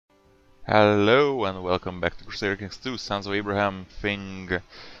Hello and welcome back to Crusader Kings 2 Sons of Abraham thing,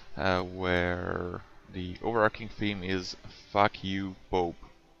 where the overarching theme is fuck you, Pope.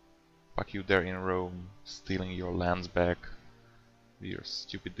 Fuck you there in Rome, stealing your lands back, with your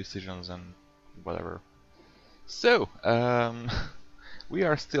stupid decisions and whatever. So, we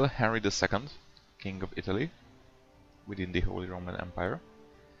are still Henry II, King of Italy, within the Holy Roman Empire,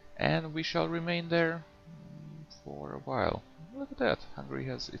 and we shall remain there for a while. Look at that, Hungary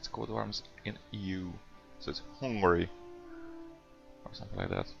has its coat of arms in EU, so it's Hungary, or something like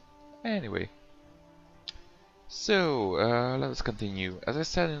that. Anyway, so let us continue. As I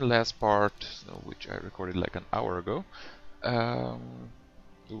said in the last part, which I recorded like an hour ago, ooh,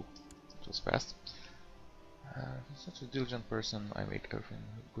 it was fast. Such a diligent person, I make everything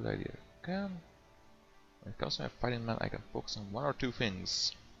a good idea. When it comes to my fighting men, I can focus on one or two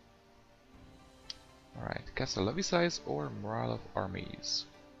things. Alright, castle levy size or morale of armies?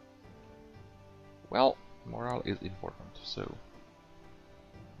 Well, morale is important, so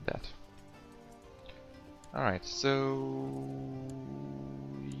that. Alright, so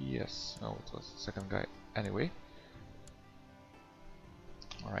yes, no, it was the second guy anyway.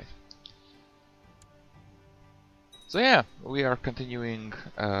 Alright. So yeah, we are continuing,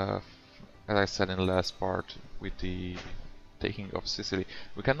 as I said in the last part, with the taking of Sicily.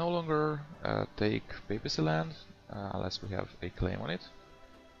 We can no longer take papacy land unless we have a claim on it,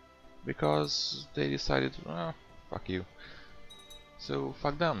 because they decided, fuck you. So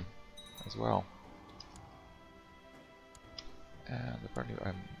fuck them as well. And apparently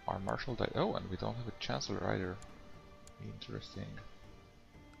our marshal died. Oh, and we don't have a chancellor either. Interesting.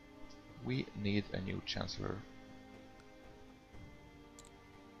 We need a new chancellor.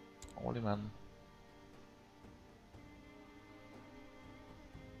 Holy man.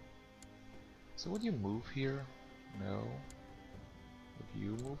 So would you move here? No. Would you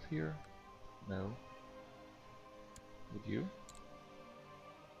move here? No. Would you?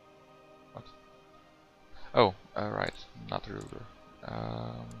 What? Oh, right, not a ruler.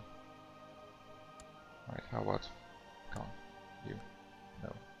 Right, how about... Come on, you.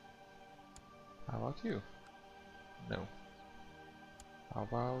 No. How about you? No. How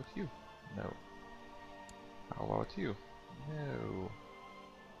about you? No. How about you? No.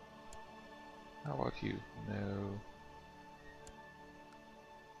 How about you? No.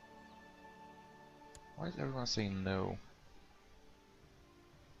 Why is everyone saying no?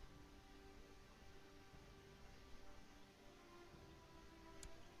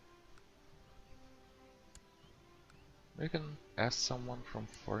 We can ask someone from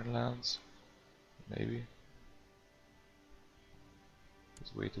foreign lands, maybe.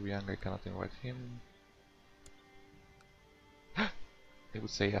 He's way too young, I cannot invite him. They would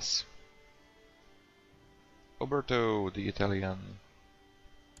say yes. Roberto, the Italian,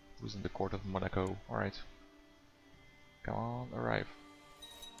 who's in the court of Monaco. Alright. Come on, arrive.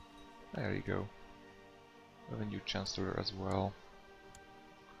 There you go. We have a new chancellor as well.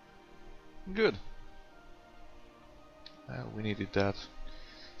 Good. We needed that.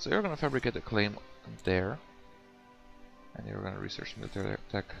 So you're gonna fabricate a claim there. And you're gonna research military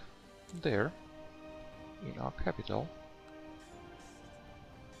attack there. In our capital.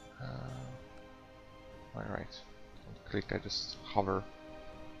 Alright. Don't click, I just hover.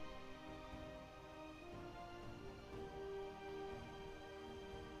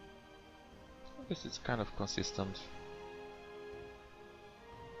 I guess it's kind of consistent.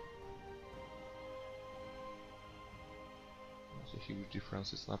 There's a huge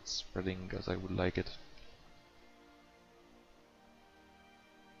difference, it's not spreading as I would like it.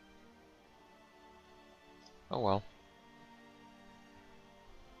 Oh well.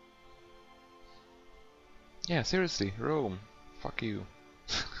 Yeah, seriously, Rome. Fuck you.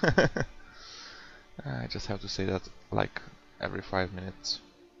 I just have to say that like every 5 minutes.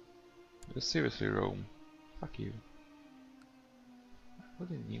 Because seriously, Rome. Fuck you. Put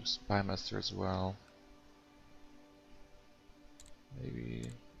in new spy master as well. Maybe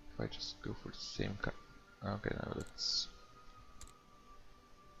if I just go for the same okay, no, that's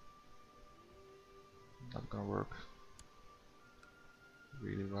not gonna work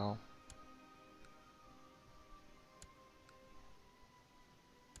really well.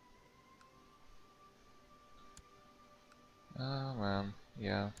 Oh man,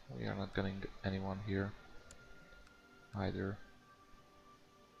 yeah, we are not getting anyone here either.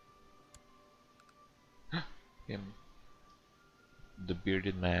 Him. The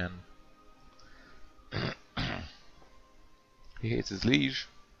bearded man. He hates his liege.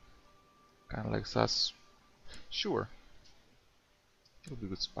 Kinda like us. Sure. He'll be a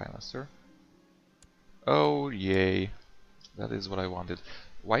good spy master. Oh yay. That is what I wanted.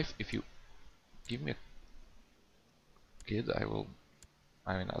 Wife, if you Give me a kid, I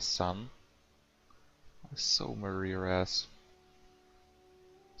mean a son. I so murder your ass.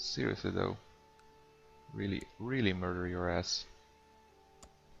 Seriously though. Really, really murder your ass.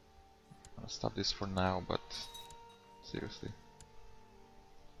 I'm gonna stop this for now, but seriously.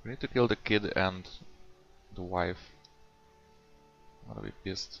 We need to kill the kid and the wife. I'm gonna be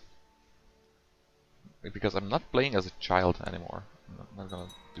pissed. Because I'm not playing as a child anymore. I'm not gonna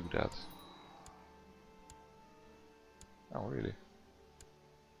do that. Oh, really?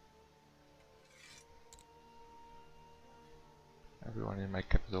 Everyone in my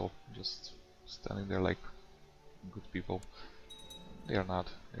capital just standing there like good people. They are not.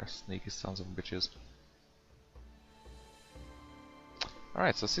 They are sneaky sons of bitches.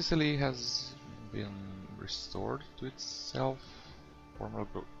 Alright, so Sicily has been restored to itself.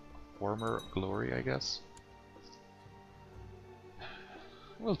 Former glory, I guess.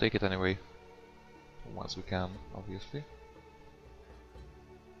 We'll take it anyway. Once we can, obviously.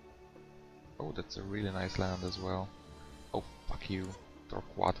 Oh, that's a really nice land as well. Oh, fuck you,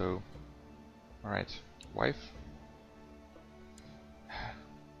 Torquato. Alright, wife.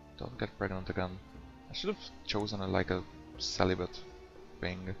 Don't get pregnant again. I should have chosen like a celibate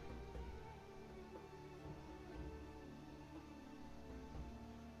thing.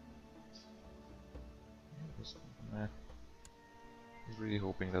 I was really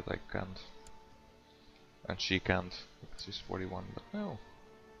hoping that I can't. And she can't, because she's 41, but no.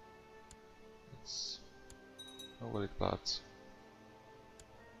 It's nobody thought.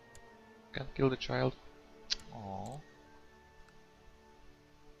 Can't kill the child. Aww.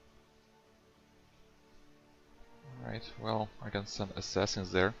 Alright, well, I can send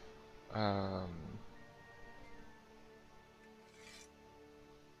assassins there.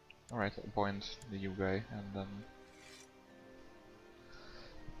 Alright, appoint the new guy, and then...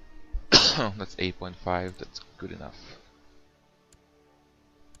 that's 8.5, that's good enough.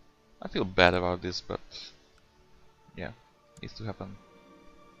 I feel bad about this, but... yeah, needs to happen.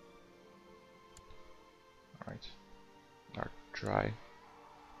 Alright, our try.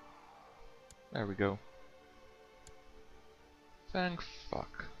 There we go. Thank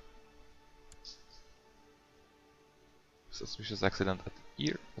fuck. Suspicious accident at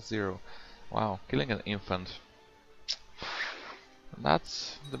year 0. Wow, killing an infant.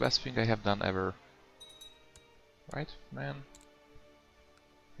 That's the best thing I have done ever. Right, man?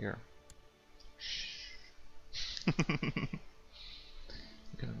 Here. Shh. You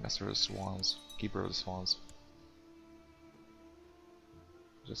can master the swans. Keeper of the swans.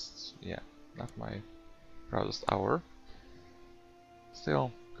 Just, yeah, not my proudest hour.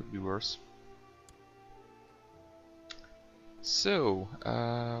 Still, could be worse. So,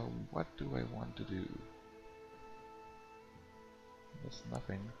 what do I want to do? There's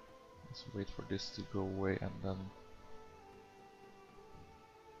nothing. Let's wait for this to go away and then...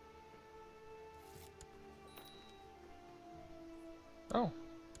 Oh,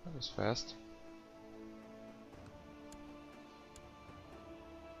 that was fast.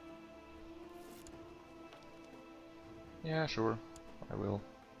 Yeah, sure, I will.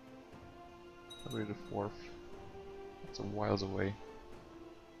 February the 4th. That's a whiles away.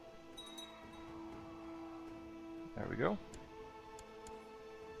 There we go.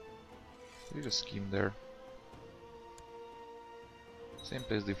 You just scheme there. Same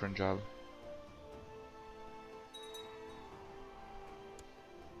place, different job.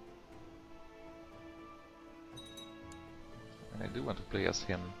 And I do want to play as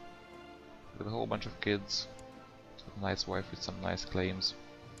him. With a whole bunch of kids. With a nice wife with some nice claims.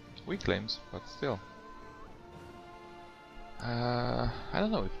 Weak claims, but still. I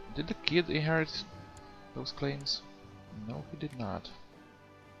don't know, did the kid inherit those claims? No, he did not.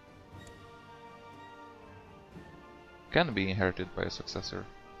 Can be inherited by a successor.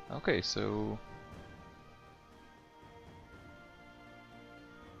 Okay, so...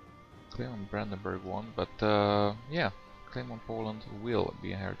 claim on Brandenburg won, but yeah, claim on Poland will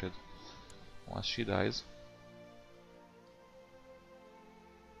be inherited once she dies.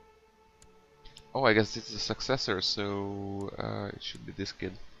 Oh, I guess it's a successor, so it should be this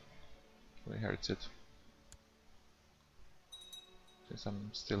kid who inherits it. Since I'm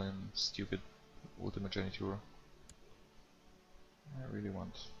still in stupid ultimogeniture. I really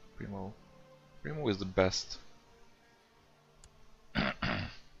want Primo. Primo is the best.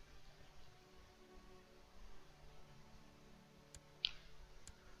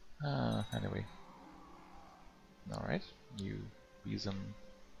 Anyway. Alright, you Pisan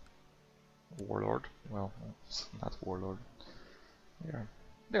warlord. Well, it's not warlord.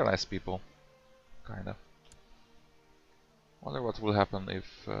 They're nice people. Kinda. Wonder what will happen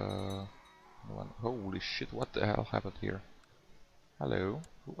if Holy shit, what the hell happened here? Hello,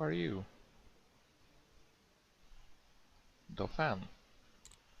 who are you? Dauphin.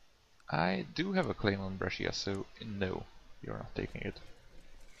 I do have a claim on Brescia, so no, you're not taking it.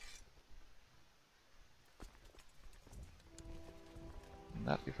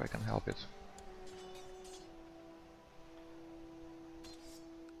 Not if I can help it.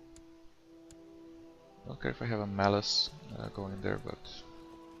 Don't care if I have a malice going there, but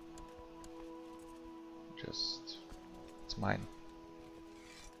just it's mine.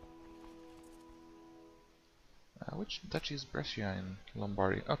 Which duchy is Brescia in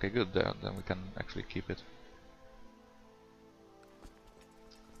Lombardy? Okay, good. Then we can actually keep it.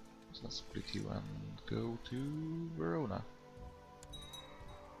 So let's split you and go to Verona.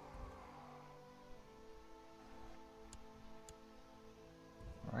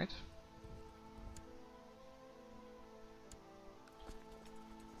 Alright.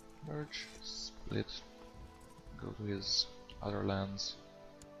 Merge, split, go to his other lands.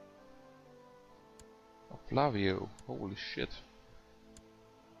 Oh, Flavio, holy shit.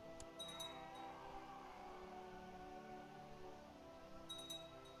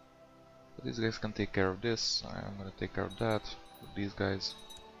 But these guys can take care of this, I'm gonna take care of that with these guys.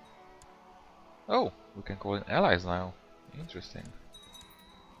 Oh, we can call in allies now. Interesting.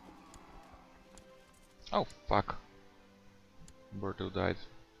 Oh, fuck. Berto died.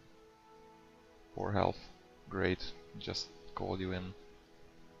 Poor health. Great. Just called you in.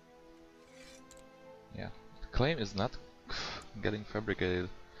 Yeah. The claim is not getting fabricated,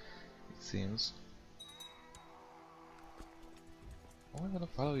 it seems. Oh, I'm gonna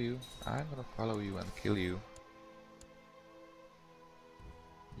follow you. I'm gonna follow you and kill you.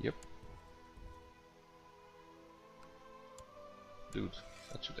 Yep. Dude,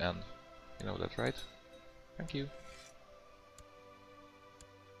 that should end. You know that, right? Thank you.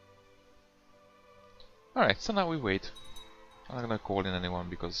 Alright, so now we wait. I'm not gonna call in anyone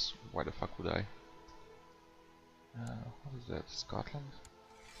because why the fuck would I? What is that? Scotland?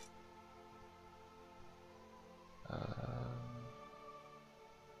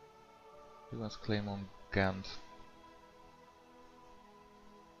 Who wants claim on Ghent?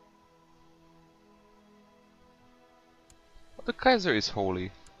 But the Kaiser is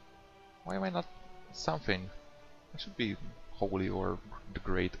holy. Why am I not something? I should be holy or the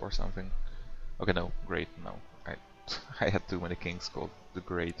Great or something. Okay, no, Great, no. I had too many kings called the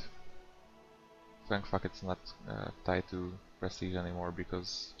Great. Thank fuck it's not tied to prestige anymore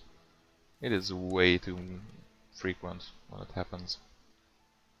because it is way too frequent when it happens.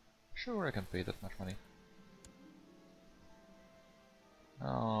 Sure, I can pay that much money.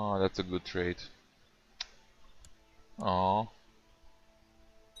 Oh, that's a good trade. Oh.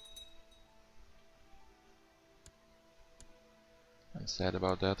 I'm sad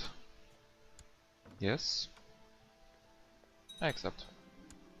about that. Yes. I accept.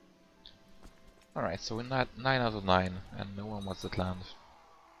 Alright, so we're not 9 out of 9, and no one wants that land.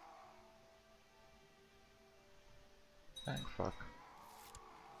 Thank fuck.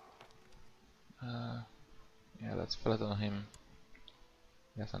 Yeah, let's flatten him.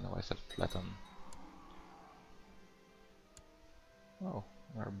 Yes, I know I said flatten. Oh,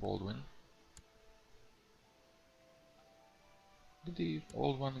 our Baldwin. Did the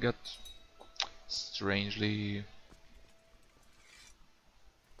old one get strangely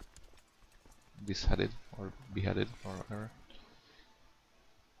disheaded or beheaded or whatever?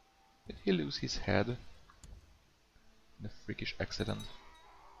 Did he lose his head in a freakish accident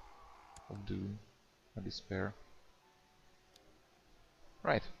of doom or despair?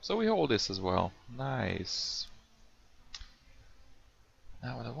 Right, so we hold this as well. Nice.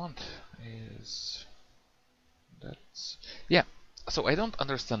 Now what I want is that's yeah. So I don't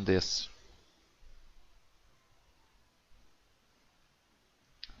understand this.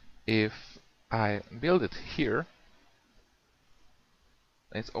 If I build it here,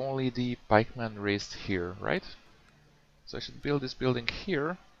 it's only the pikeman raised here, right? So I should build this building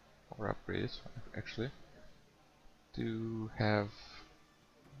here, or upgrade it actually, to have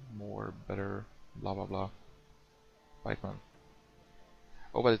more, better, blah blah blah pikeman.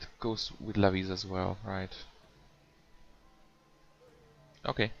 Oh, but it goes with levies as well, right?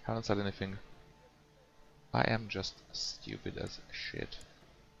 Okay, haven't said anything. I am just stupid as shit.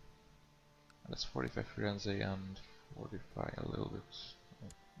 That's 45 Firenze and 45 a little bit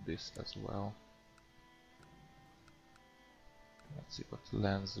of this as well. Let's see, what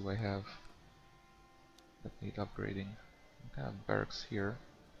lands do I have that need upgrading? What kind of barracks here?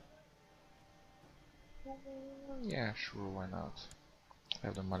 Yeah, sure, why not? I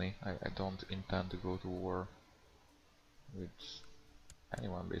have the money. I don't intend to go to war with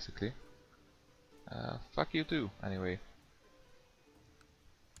anyone, basically. Fuck you too, anyway.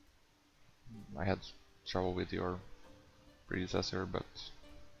 I had trouble with your predecessor, but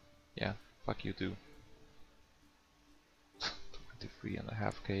yeah, fuck you too.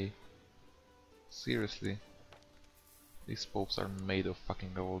 23.5k. Seriously? These popes are made of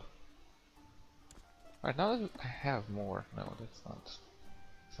fucking gold. Alright, now that I have more. No, that's not.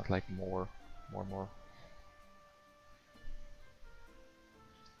 It's not like more. More.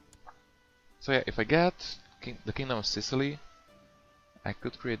 So yeah, if I get the Kingdom of Sicily, I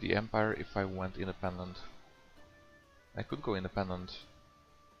could create the empire if I went independent. I could go independent,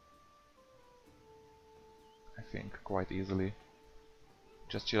 I think, quite easily.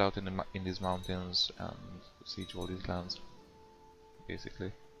 Just chill out in these mountains and siege all these lands,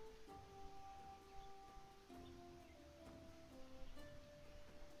 basically.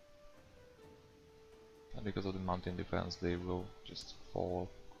 And because of the mountain defense, they will just fall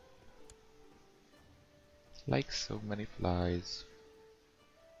like so many flies.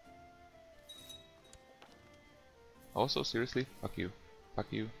 Also, seriously, fuck you. Fuck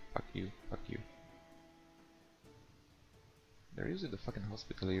you, fuck you, fuck you. They're using the fucking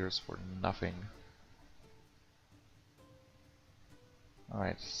hospitaliers for nothing.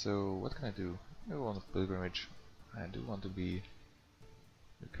 Alright, so what can I do? I go on a pilgrimage. I do want to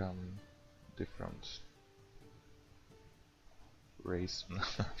become different race,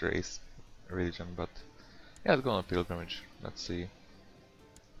 not race, religion, but yeah, let's go on a pilgrimage. Let's see.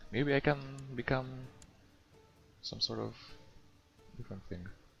 Maybe I can become some sort of different thing.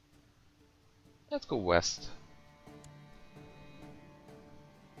 Let's go west.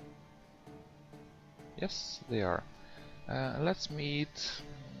 Yes, they are. Let's meet.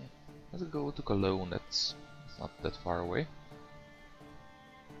 Let's go to Cologne. That's not that far away.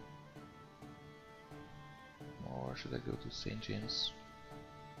 Or should I go to St. James?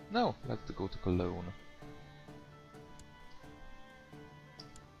 No, let's go to Cologne.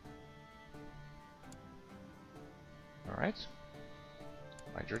 Alright.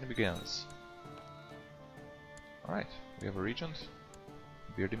 My journey begins. Alright, we have a regent.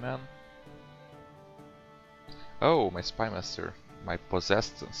 Beardy man. Oh, my spy master. My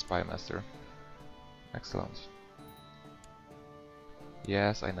possessed spy master. Excellent.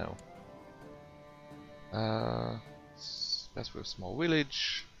 Yes, I know. Best with a small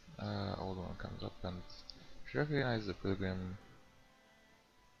village. Old one comes up and she recognizes the pilgrim.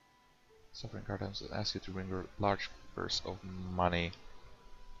 Suffering cartels ask you to bring a large purse of money.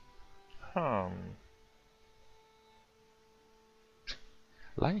 Lie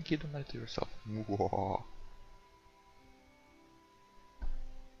and keep the money to yourself. Mwah.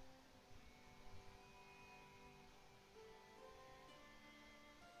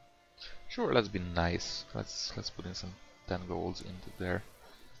 Sure, let's be nice. Let's put in some 10 golds into there.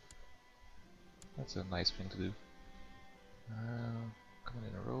 That's a nice thing to do. Coming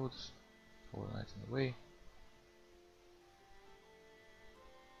in the road, hold the knights in the way.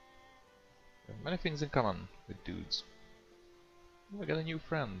 We have many things in common with dudes. Oh, I got a new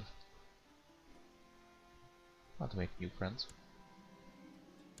friend. I want to make new friends.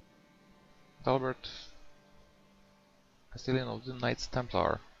 Albert, Castilian of the Knights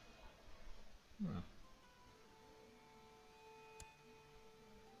Templar.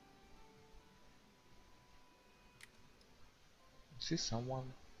 See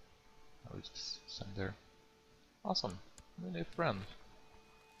someone? Oh, it's just some there. Awesome, we need a friend.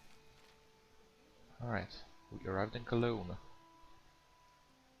 Alright, we arrived in Cologne.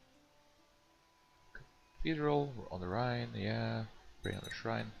 Cathedral, we're on the Rhine, yeah. Pray on the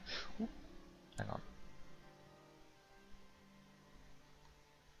shrine. Ooh, hang on.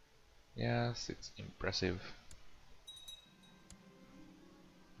 Yes, it's impressive.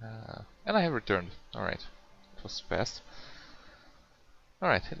 And I have returned. Alright, it was fast.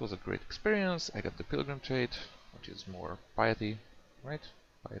 Alright, it was a great experience. I got the pilgrim trait, which is more piety, right?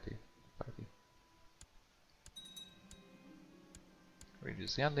 Piety.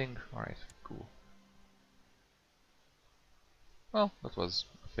 Reduce the ending. Alright, cool. Well, that was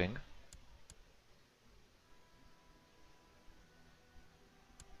a thing.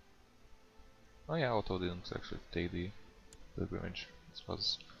 Oh yeah, Otto didn't actually take the pilgrimage. This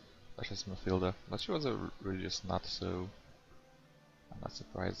was Duchess Mathilda, but she was a religious nut, so I'm not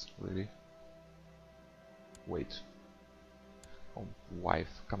surprised, really. Wait. Oh,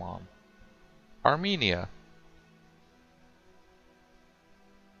 wife, come on. Armenia!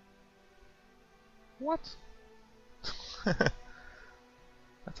 What?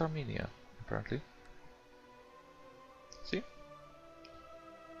 That's Armenia, apparently. See?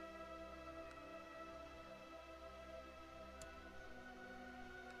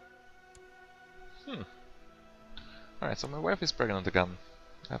 Alright, so my wife is pregnant again.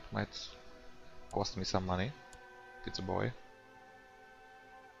 That might cost me some money, if it's a boy.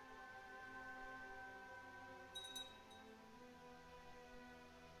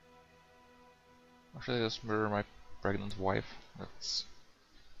 Or should I just murder my pregnant wife? That's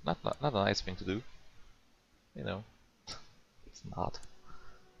not a nice thing to do. You know, it's not.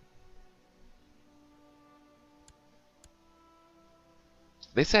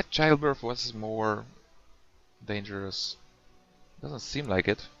 They said childbirth was more dangerous. Doesn't seem like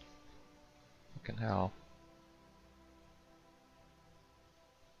it. Fucking hell.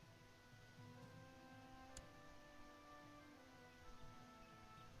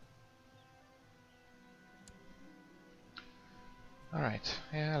 Alright,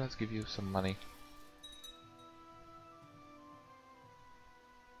 yeah, let's give you some money.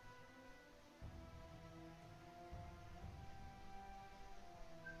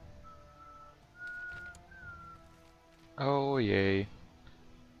 Oh yay.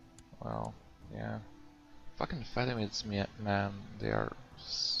 Well, yeah. Fucking Fatimids, man, they are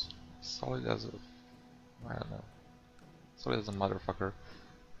solid as a... I don't know. Solid as a motherfucker.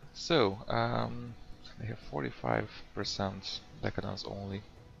 So, they have 45% decadence only.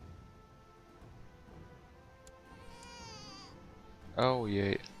 Oh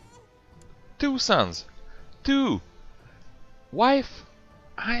yay. 2 sons! 2! Wife!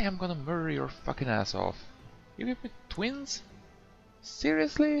 I am gonna murder your fucking ass off. You give me twins?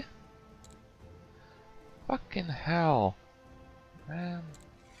 Seriously? Fucking hell. Man.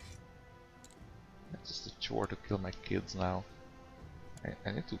 It's just a chore to kill my kids now.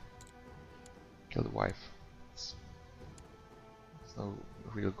 I need to kill the wife. It's no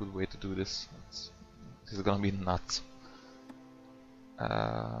real good way to do this. This is gonna be nuts.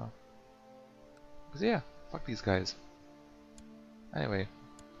 Cause yeah, fuck these guys. Anyway,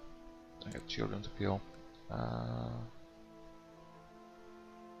 I got children to kill.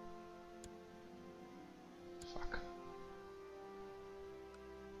 Fuck.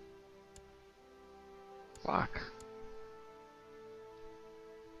 Fuck.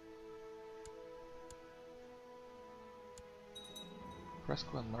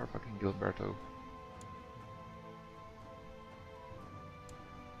 Fresco and motherfucking Gilberto.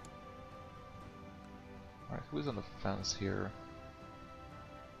 Alright, who is on the fence here?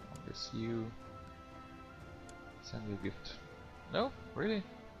 I guess you. Send you a gift. No? Really?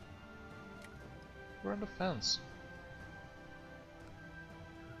 We're on the fence.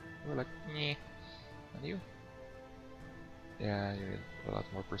 We're like, nyeh. And you? Yeah, you need a lot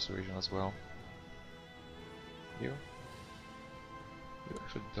more persuasion as well. You? You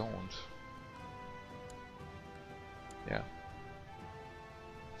actually don't. Yeah.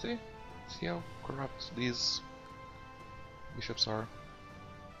 See? See how corrupt these bishops are?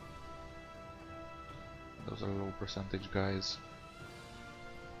 Those are low percentage guys.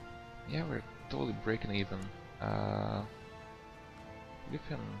 Yeah, we're totally breaking even. You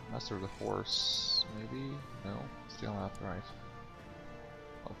can master the horse, maybe? No, still not, right.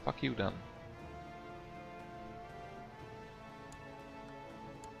 Well, fuck you then.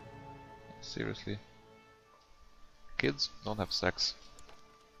 Seriously. Kids, don't have sex.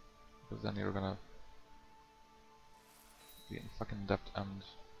 Because then you're gonna be in fucking debt, and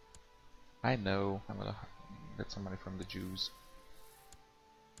I know I'm gonna get some money from the Jews.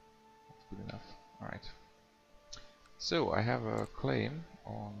 That's good enough. Alright. So, I have a claim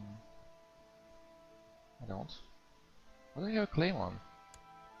on... I don't. What do I have a claim on?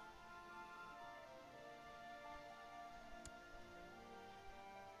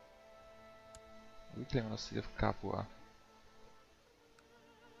 We claim on the city of Capua.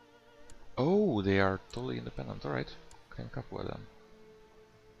 Oh, they are totally independent. Alright. Claim Capua then.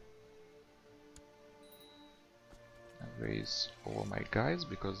 And raise all my guys,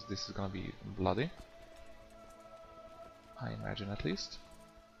 because this is gonna be bloody. I imagine, at least.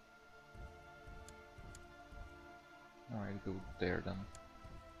 Alright, go there then.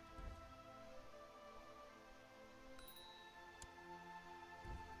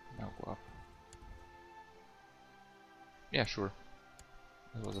 Now go up. Yeah, sure.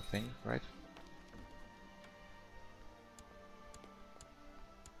 That was a thing, right?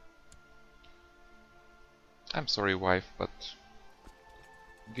 I'm sorry, wife, but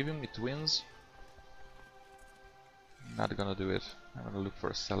giving me twins? Not gonna do it. I'm gonna look for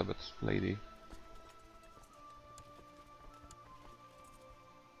a celibate lady.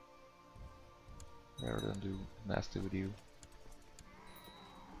 Rather than do nasty with you.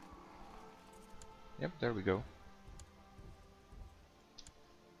 Yep, there we go.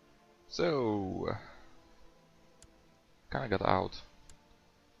 So, kinda got out.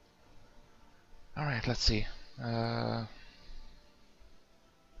 Alright, let's see. Who's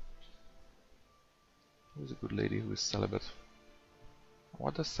a good lady who is celibate?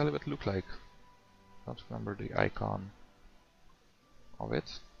 What does celibate look like? I don't remember the icon of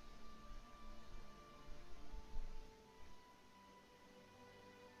it.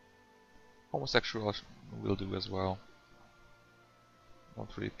 Homosexual will do as well. Don't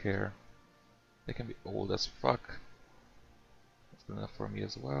really care. They can be old as fuck. That's good enough for me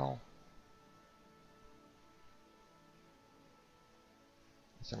as well.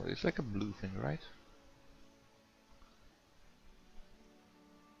 It's like a blue thing, right?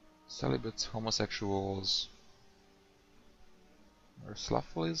 Celibates, homosexuals. Or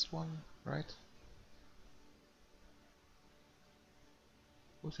slothful is one, right?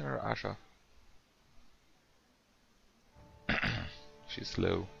 Who's in her Asha? She's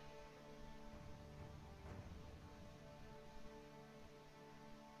slow.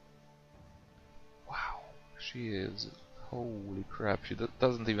 Wow, she is. Holy crap, she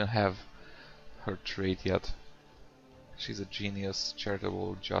doesn't even have her trait yet. She's a genius,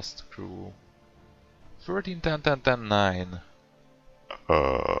 charitable, just, cruel. 13, 10, 10, 10, 9.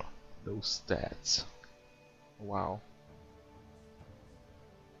 Those stats. Wow.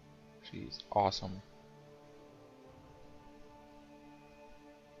 She's awesome.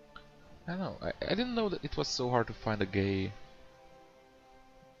 I don't know, I didn't know that it was so hard to find a gay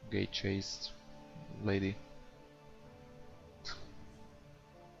chaste lady.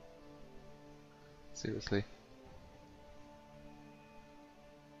 Seriously.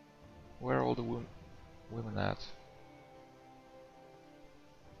 Where are all the women at?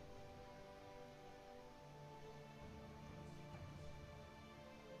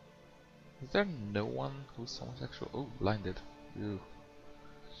 Is there no one who's homosexual? Oh, blinded. Ew.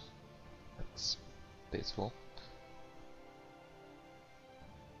 That's tasteful.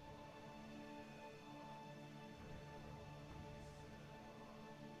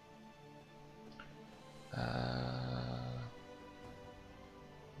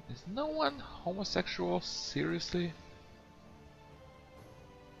 Is no one homosexual? Seriously?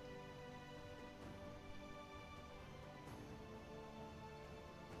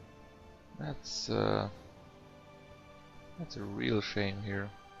 That's a real shame here.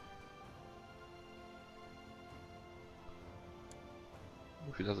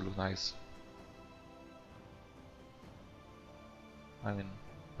 Oh, she doesn't look nice. I mean,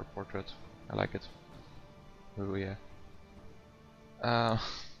 her portrait. I like it. Oh yeah.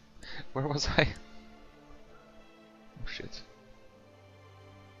 Where was I? Oh shit.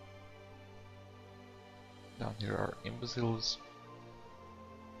 Down here are imbeciles.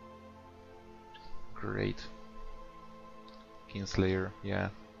 Great. Kingslayer, yeah.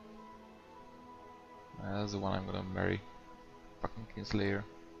 That's the one I'm gonna marry. Fucking Kingslayer.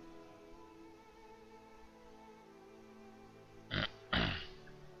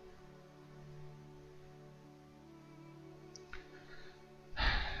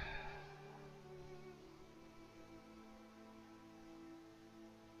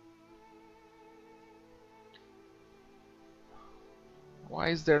 Why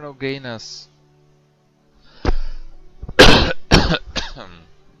is there no gayness?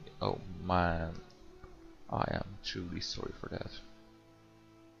 Oh man, I am truly sorry for that.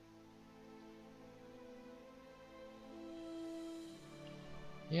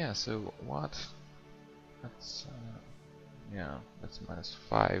 Yeah, so what? That's yeah, that's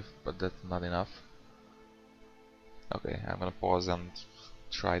 -5, but that's not enough. Okay, I'm gonna pause and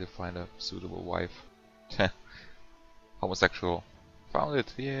try to find a suitable wife. Homosexual. Found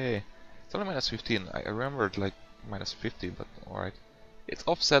it, yay! It's only -15. I remembered like -50, but alright. It's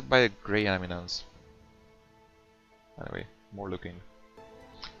offset by a grey eminence. Anyway, more looking.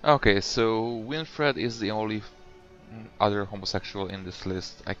 Okay, so Winfred is the only other homosexual in this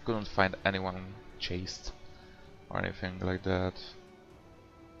list. I couldn't find anyone chaste or anything like that.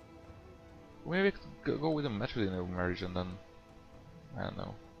 Maybe we could go with a matrilineal marriage and then... I don't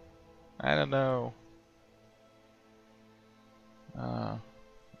know. I don't know. And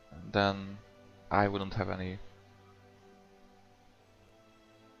then I wouldn't have any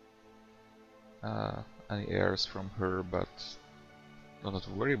heirs from her, but don't have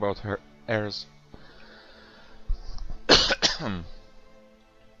to worry about her heirs.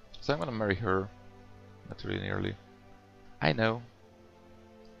 So I'm gonna marry her matrilineally. I know.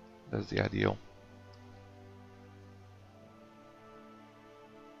 That's the ideal.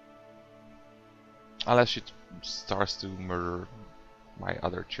 Unless she starts to murder my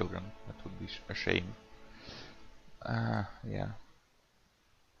other children, that would be a shame. Yeah.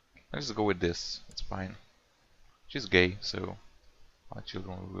 Let's just go with this, it's fine. She's gay, so what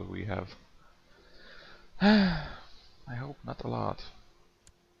children will we have? I hope not a lot.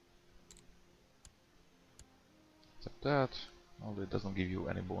 Except that, although it doesn't give you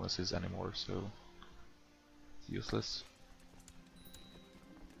any bonuses anymore, so it's useless.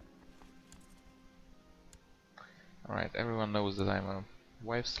 Alright, everyone knows that I'm a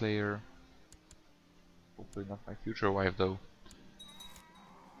wife slayer. Hopefully not my future wife though.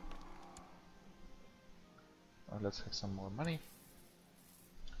 Let's have some more money.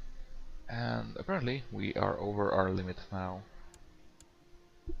 And apparently we are over our limit now.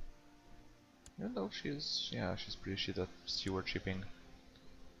 Even though she's pretty shit at stewardshiping.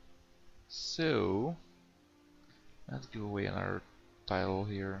 So let's give away another title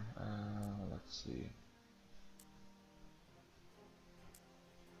here. Let's see.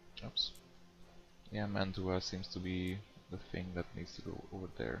 Oops. Yeah, Mantua seems to be the thing that needs to go over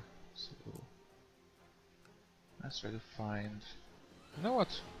there. So let's try to find. You know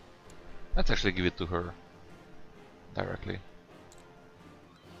what? Let's actually give it to her directly.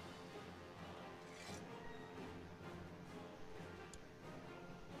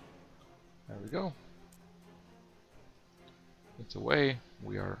 There we go. It's away.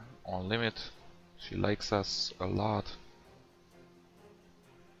 We are on limit. She likes us a lot.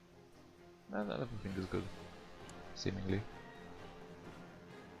 And everything is good, seemingly.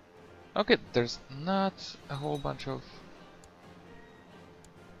 Okay, there's not a whole bunch of...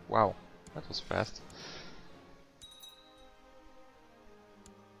 Wow, that was fast.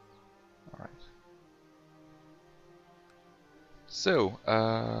 Alright. So,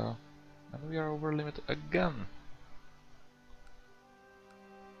 and we are over limit again.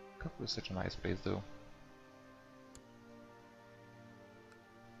 Capua is such a nice place though.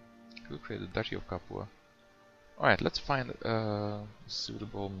 Could create the Duchy of Capua. Alright, let's find a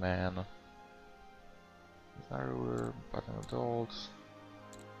suitable man. Narrower, but an adult,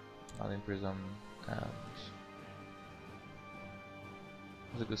 not in prison, and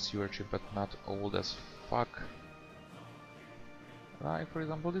has a good stewardship but not old as fuck. Like for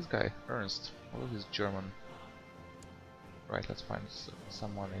example this guy, Ernst, although he's German. Right, let's find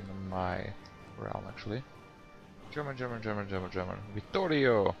someone in my realm actually. German.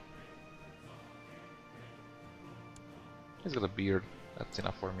 Vittorio! He's got a beard, that's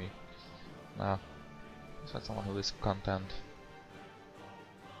enough for me. Nah, let's find someone who is content.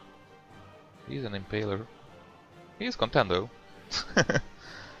 He's an impaler. He's content though.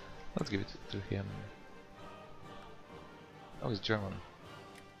 Let's give it to him. Oh, he's German.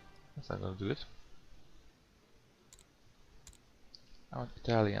 That's not gonna do it. I want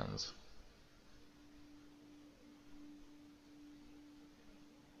Italians.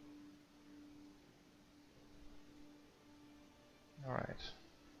 Alright.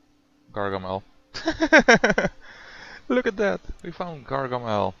 Gargamel. Look at that! We found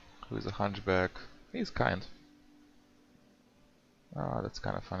Gargamel, who is a hunchback. He's kind. Ah, that's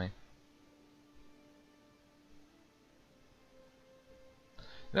kind of funny.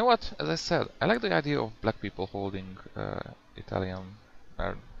 You know what? As I said, I like the idea of black people holding Italian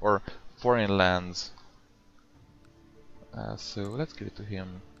or foreign lands. So let's give it to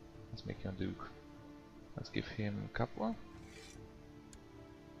him. Let's make him a duke. Let's give him Capua.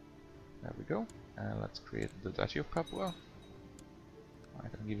 There we go. And let's create the Duchy of Capua. I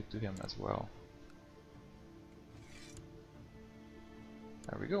can give it to him as well.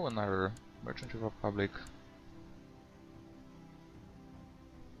 There we go, another Merchant Republic.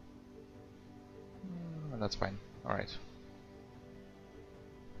 And that's fine. Alright.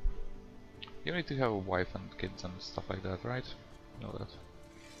 You need to have a wife and kids and stuff like that, right? You know that.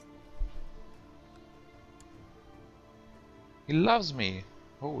 He loves me!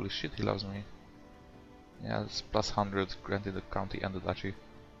 Holy shit, he loves me. Yeah, it's plus 100 granted the county and the duchy.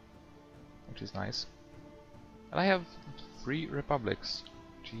 Which is nice. And I have 3 republics.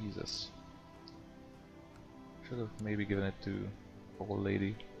 Jesus. Should have maybe given it to old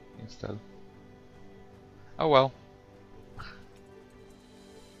lady instead. Oh well.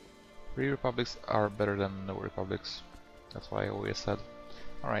 3 republics are better than no republics. That's what I always said.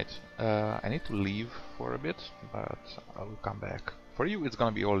 Alright, I need to leave for a bit, but I will come back. For you it's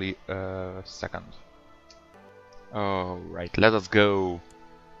gonna be only a second. Alright, let us go.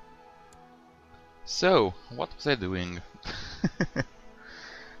 So, what was I doing?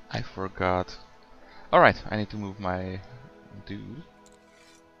 I forgot. Alright, I need to move my dude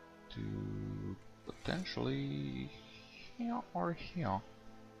to potentially here or here.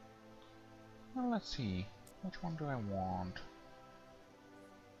 Well, let's see, which one do I want?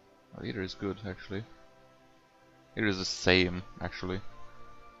 Well, either is good actually. It is the same actually.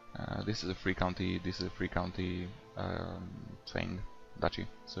 This is a free county, this is a free county thing, duchy.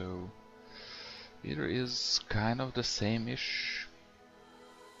 So Peter is kind of the same-ish.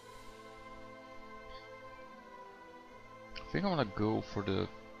 I think I wanna go for the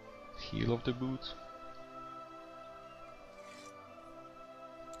heel of the boot.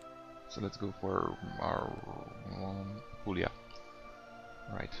 So let's go for our Julia.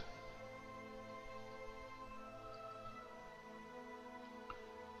 Right.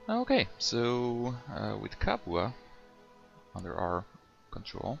 Okay, so with Capua under our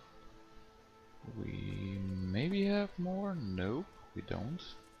control, we maybe have more? No, we don't.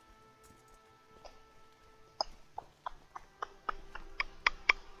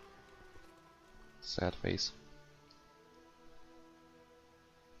 Sad face.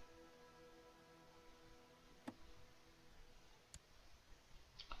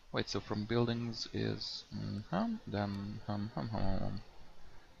 Wait, so from buildings is then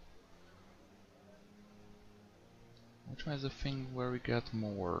which one is the thing where we get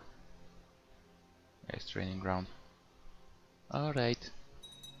more? Yes, training ground. Alright.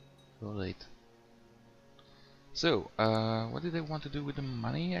 Alright. So, what did I want to do with the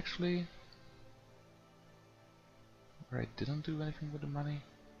money actually? Or I didn't do anything with the money?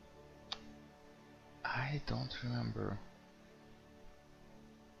 I don't remember.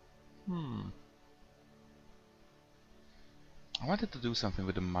 I wanted to do something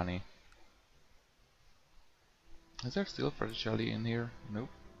with the money. Is there still Fraticelli in here? Nope.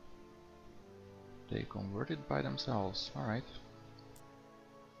 They converted by themselves. Alright.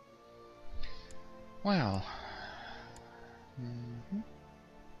 Well.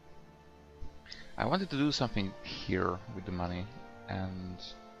 I wanted to do something here with the money, and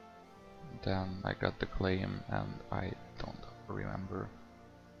then I got the claim and I don't remember.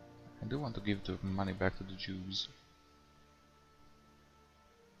 I do want to give the money back to the Jews.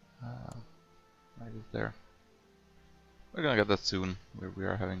 Right there. We're gonna get that soon. We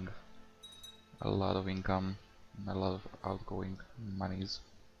are having a lot of income and a lot of outgoing monies.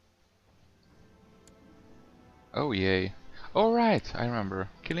 Oh yay. Oh right, I remember.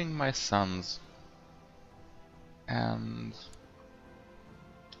 Killing my sons. And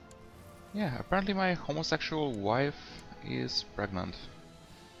yeah, apparently my homosexual wife is pregnant.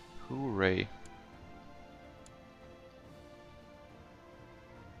 Hooray.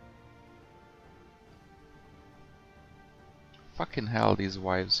 Fucking hell, these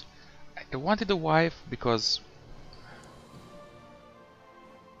wives. I wanted a wife because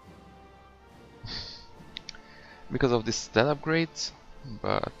of the stat upgrades,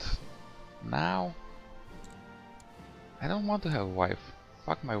 but now I don't want to have a wife.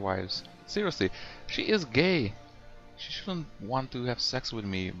 Fuck my wives. Seriously, she is gay. She shouldn't want to have sex with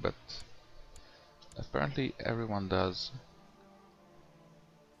me, but apparently everyone does.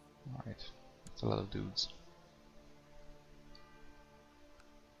 Alright, that's a lot of dudes.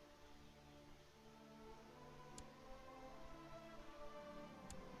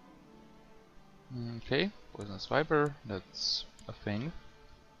 Okay, poisonous viper, that's a thing.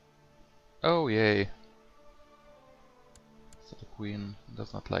 Oh yay. So the queen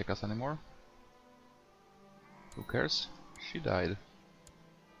does not like us anymore. Who cares? She died.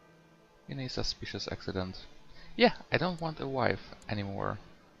 In a suspicious accident. Yeah, I don't want a wife anymore.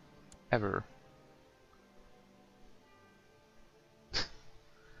 Ever.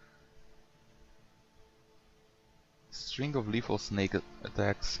 String of lethal snake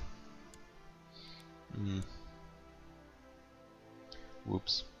attacks.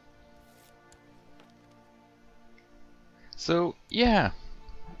 Whoops. So, yeah.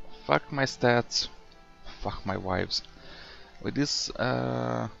 Fuck my stats. Fuck my wives. With this,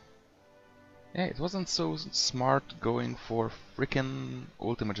 yeah, it wasn't so smart going for frickin'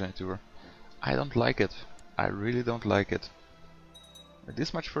 Ultima Geniture. I don't like it. I really don't like it. With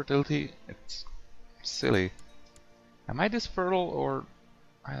this much fertility, it's silly. Am I this fertile or...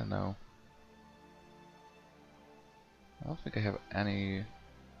 I don't know. I don't think I have any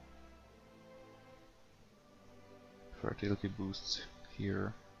fertility boosts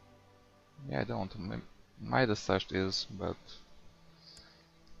here. Yeah, I don't. My Desashed is, but...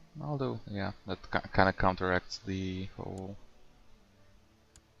 Although, yeah, that kind of counteracts the whole...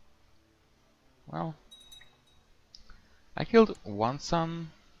 Well... I killed one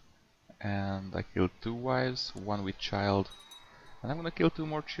son, and I killed 2 wives, 1 with child, and I'm gonna kill 2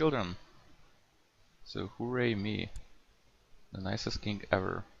 more children. So hooray me. The nicest king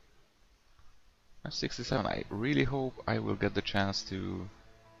ever. I'm 67. I really hope I will get the chance to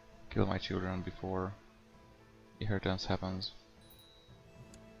kill my children before inheritance happens.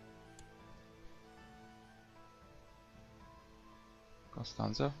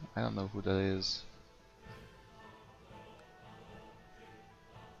 Constanza? I don't know who that is.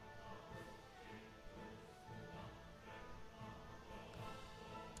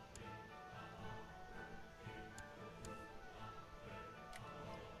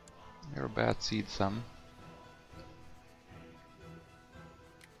 You're a bad seed, son.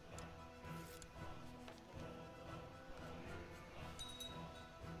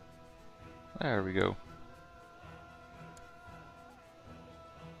 There we go.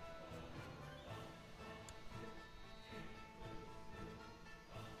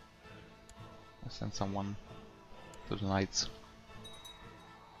 I'll send someone to the knights.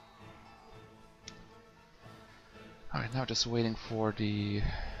 Alright, now just waiting for the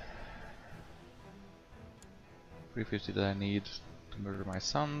 350 that I need to murder my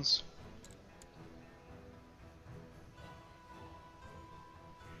sons.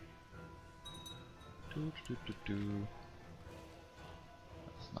 That's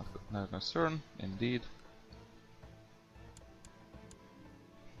not a concern, indeed.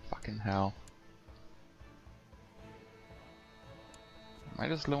 Fucking hell. I might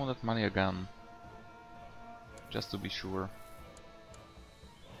just loan that money again, just to be sure.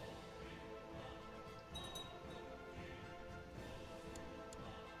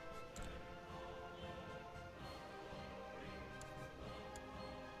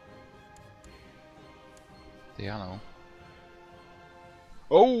 Yeah, I know.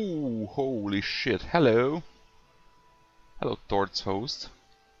 Oh, holy shit! Hello, hello, Tort's host.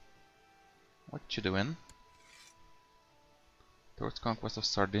 What you doing? Tort's conquest of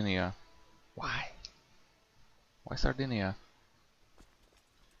Sardinia. Why? Why Sardinia?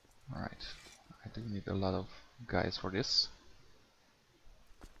 Alright, I do need a lot of guys for this.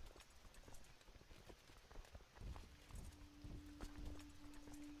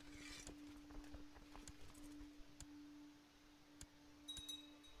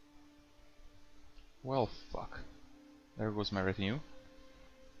 Well, fuck. There goes my retinue.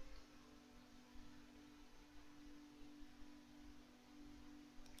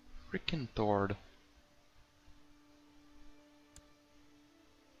 Frickin' Tord.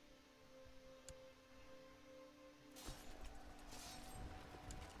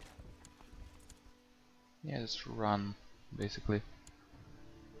 Yeah, just run, basically.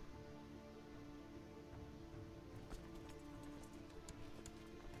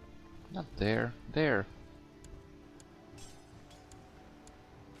 Not there, there.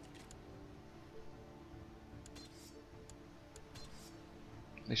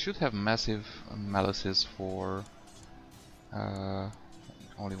 They should have massive malices for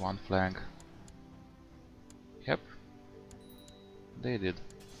only one flank. Yep, they did.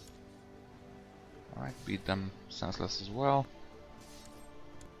 Alright, beat them senseless as well.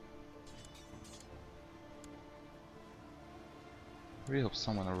 Really hope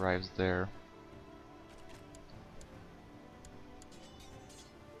someone arrives there.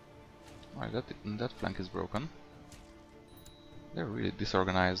 Alright, that flank is broken. They're really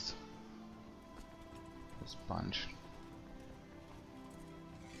disorganized. This bunch.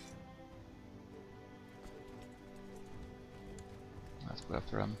 Let's go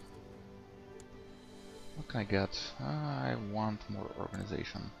after them. What can I get? I want more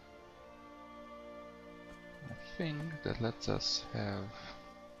organization. I think that lets us have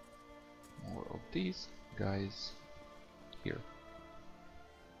more of these guys here.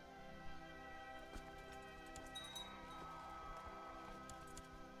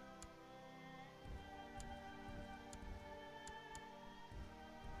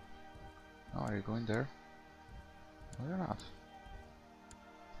 Oh, are you going there? No, you're not.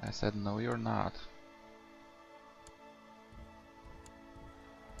 I said no, you're not.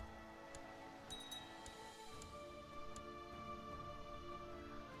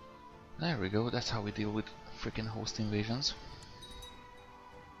 There we go, that's how we deal with freaking host invasions.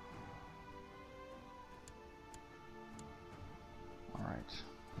 Alright,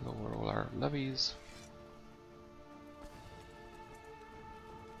 lower all our levies.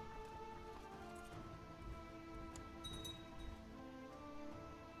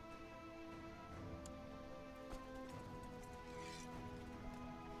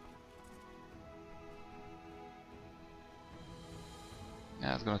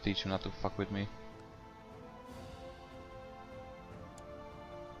 Yeah, it's gonna teach you not to fuck with me.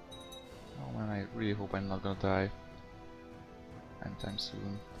 Oh man, I really hope I'm not gonna die anytime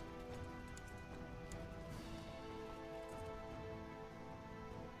soon.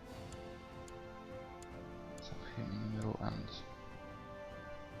 Let's have him in the middle and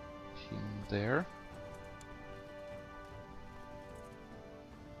him there.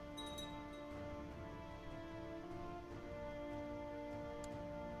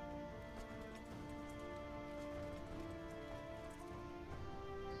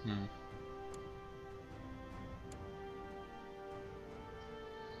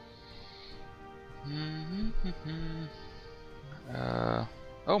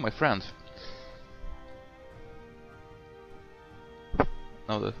 Oh, my friend.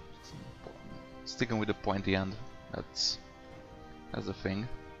 No, the sticking with the pointy end. That's the thing.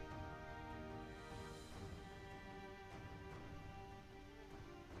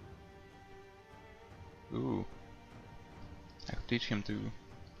 Ooh. I could teach him to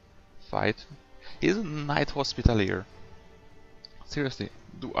fight. He's a knight hospitalier. Seriously,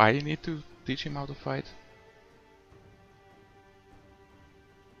 do I need to teach him how to fight?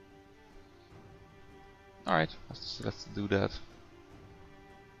 Alright, let's do that.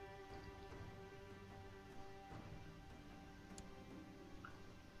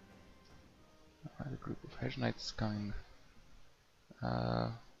 Alright, a group of hedge knights coming.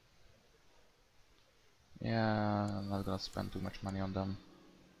 Yeah, I'm not gonna spend too much money on them.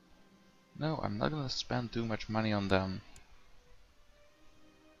 No, I'm not gonna spend too much money on them.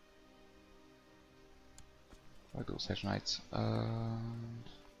 Like those hedge knights.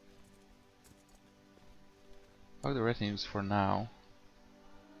 Fuck the retinues for now.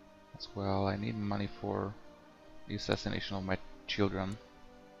 As well, I need money for the assassination of my children.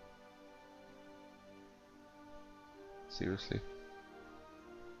 Seriously.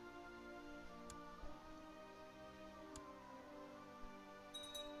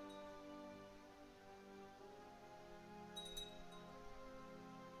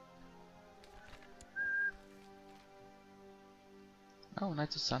 Oh,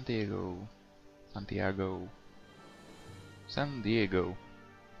 Knights of Santiago. Santiago. San Diego.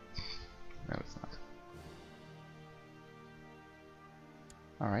 No, it's not.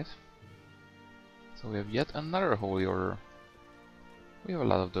 Alright. So we have yet another Holy Order. We have a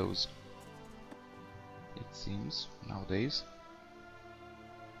lot of those. It seems, nowadays.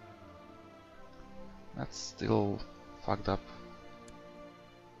 That's still fucked up.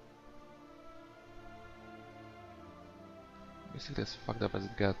 Basically as fucked up as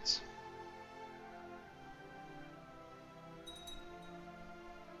it gets.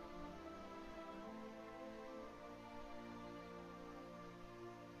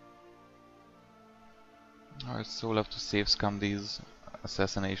 I so love to save scum these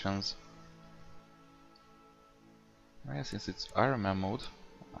assassinations. Right, since it's Iron Man mode,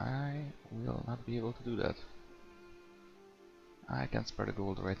 I will not be able to do that. I can't spare the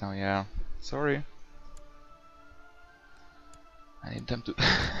gold right now, yeah. Sorry. I need them to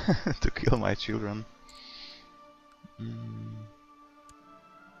to kill my children.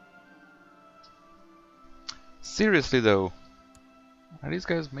 Seriously though, are these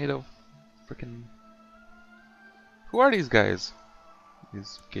guys made of freaking? Who are these guys?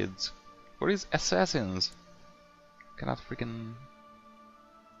 These kids? Who are these assassins? Cannot freaking.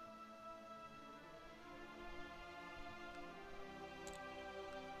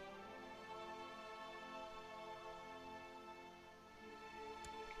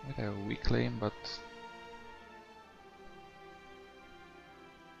 Might have a weak claim, but.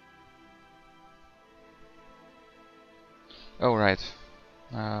 Oh right.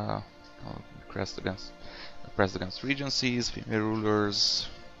 Pressed against regencies, female rulers,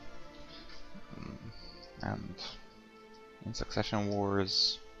 and in succession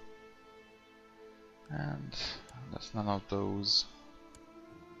wars, and that's none of those.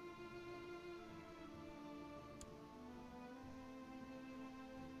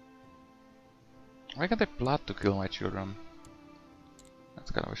 Why can't I plot to kill my children?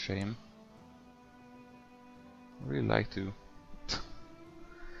 That's kind of a shame. I really like to.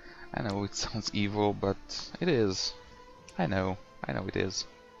 I know it sounds evil, but it is. I know it is.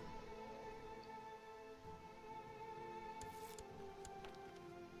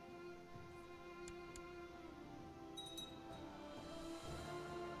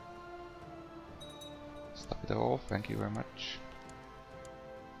 Stop it all, thank you very much.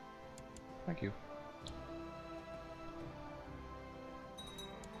 Thank you.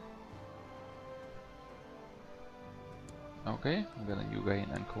 Okay, I'm gonna new guy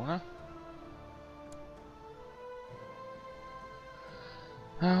in Ancona.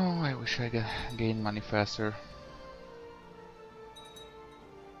 Oh, I wish I could gain money faster.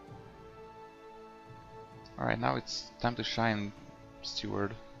 Alright, now it's time to shine,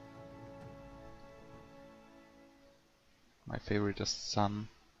 Steward. My favoritist son.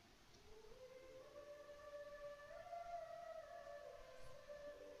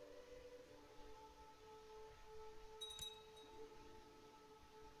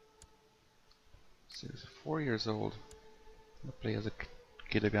 Seriously, 4 years old. I play as a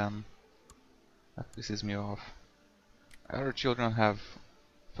kid again. That pisses me off. Other children have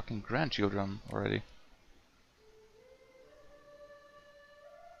fucking grandchildren already.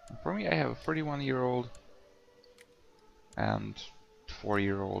 And for me, I have a 31-year-old and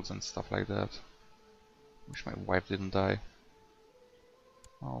 4-year-olds and stuff like that. Wish my wife didn't die.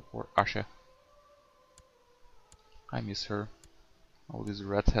 Oh, poor Ashe. I miss her. All these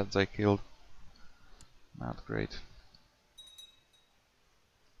rat heads I killed. Not great.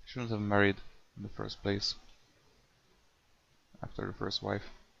 Shouldn't have married in the first place. After the first wife.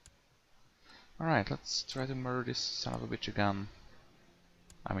 Alright, let's try to murder this son of a bitch again.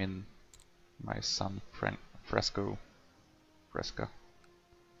 I mean, my son Fresca.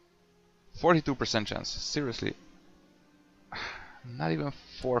 42% chance. Seriously. Not even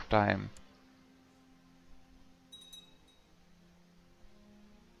 4th time.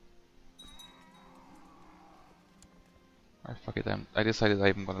 Alright, fuck it. I decided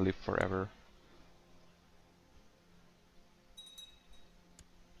I'm gonna live forever.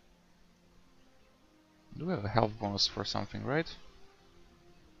 Do we have a health bonus for something, right?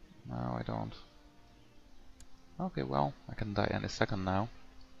 No, I don't. Okay, well, I can die any second now.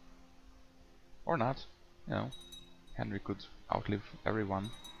 Or not, you know. Henry could outlive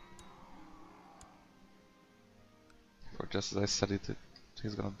everyone. For just as I said it,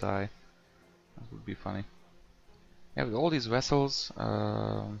 he's gonna die. That would be funny. Yeah, with all these vessels,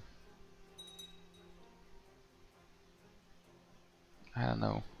 I don't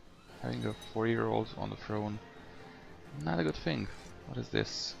know. Having a 4-year-old on the throne, not a good thing. What is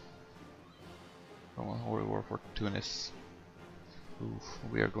this? Roman Holy War for Tunis. Oof,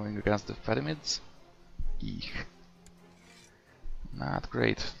 we are going against the Fatimids? Eek. Not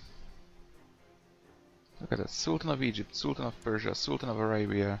great. Look at that. Sultan of Egypt, Sultan of Persia, Sultan of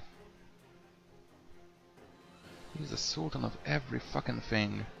Arabia. He's the Sultan of every fucking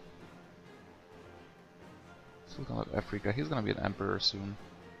thing. Sultan of Africa. He's gonna be an emperor soon.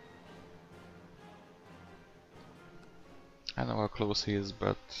 I don't know how close he is,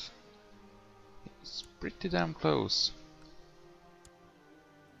 but he's pretty damn close.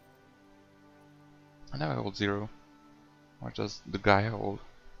 I never hold 0. Or just the guy I hold.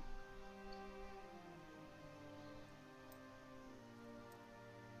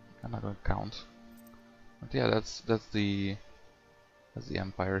 I'm not gonna count. But yeah, that's the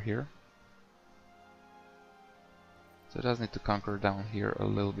empire here. So it does need to conquer down here a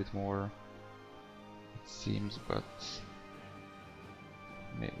little bit more, it seems, but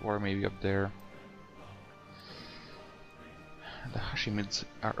or maybe up there. The Hashemids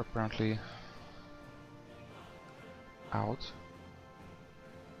are apparently out.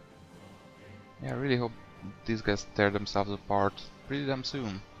 Yeah, I really hope these guys tear themselves apart pretty damn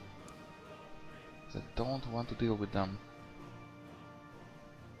soon. I don't want to deal with them.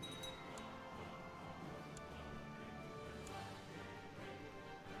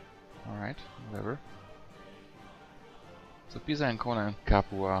 Alright, whatever. So Pisa, Ancona and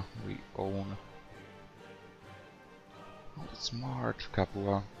Capua we own. Oh, that's smart,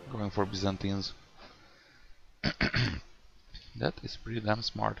 Capua, going for Byzantines. That is pretty damn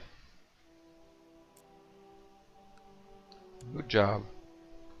smart. Good job.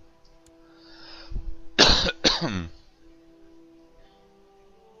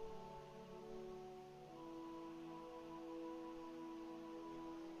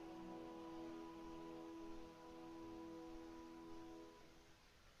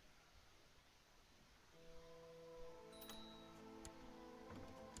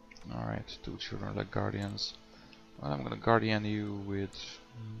 Alright, 2 children like guardians. Well, I'm gonna guardian you with...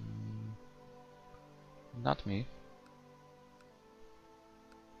 not me.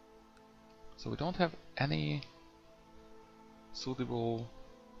 So we don't have any suitable,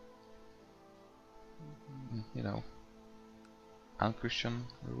 you know, unchristian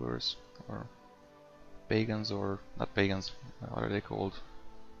rulers or pagans, or not pagans, what are they called?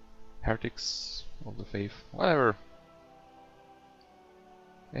 Heretics of the faith, whatever.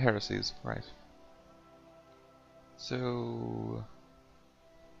 The heresies, right. So,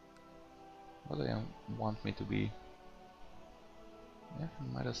 what do they want me to be? Yeah,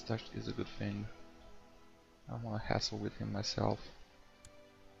 Midas Touch is a good thing. I don't want to hassle with him myself.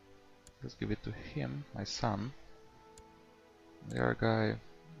 Let's give it to him, my son. The other guy,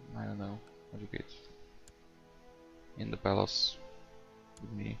 I don't know, educate. In the palace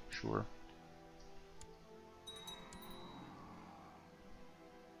with me, sure.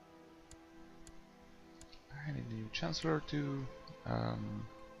 I need a new chancellor to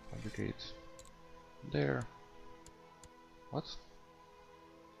fabricate there. What?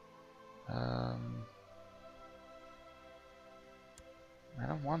 I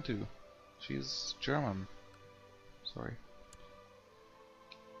don't want to. She's German. Sorry.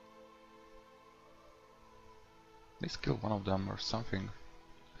 Let's kill one of them or something.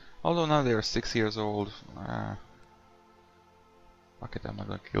 Although now they are 6 years old. Fuck it, I'm not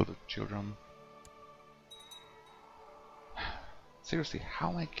gonna kill the children. Seriously,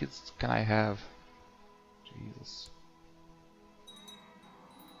 how many kids can I have? Jesus.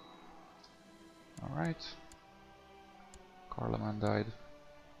 Alright. Carloman died.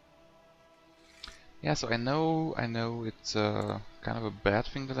 Yeah, so I know it's kind of a bad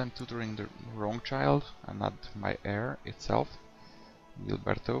thing that I'm tutoring the wrong child and not my heir itself,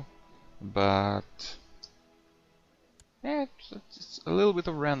 Gilberto, but yeah, it's a little bit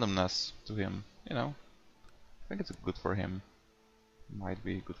of randomness to him, you know. I think it's good for him. Might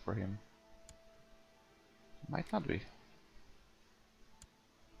be good for him. Might not be.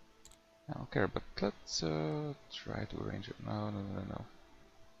 I don't care, but let's try to arrange it. No.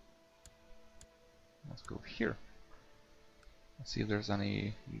 Let's go here. Let's see if there's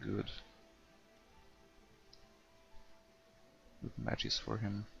any good matches for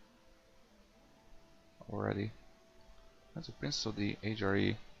him already. That's a Princess of the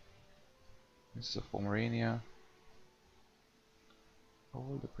HRE. Princess of Pomerania.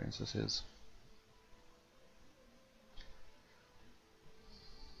 All the princesses.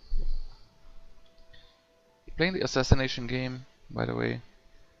 Playing the assassination game, by the way,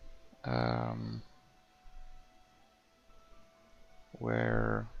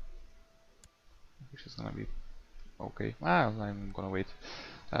 where which is gonna be okay. I'm gonna wait.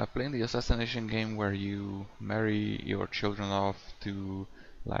 Playing the assassination game where you marry your children off to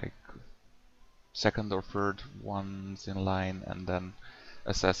like second or third ones in line, and then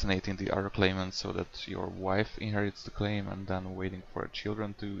assassinating the other claimant so that your wife inherits the claim, and then waiting for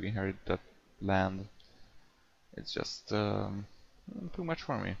children to inherit that land. It's just too much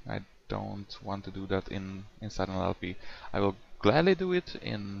for me. I don't want to do that inside an LP. I will gladly do it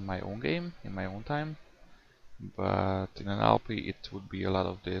in my own game, in my own time, but in an LP it would be a lot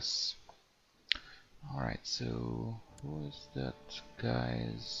of this. Alright, so who is that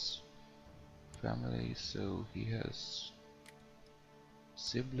guy's family? So he has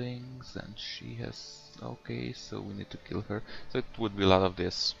siblings and she has... okay, so we need to kill her. So it would be a lot of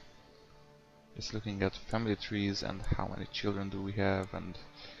this. Just looking at family trees and how many children do we have, and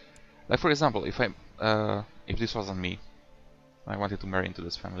like for example, if this wasn't me, I wanted to marry into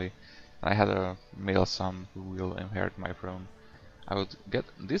this family, and I had a male son who will inherit my throne, I would get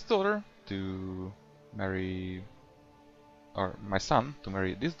this daughter to marry, or my son to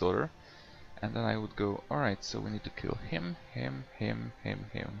marry this daughter, and then I would go, alright, so we need to kill him. Then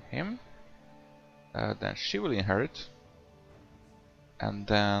she will inherit. And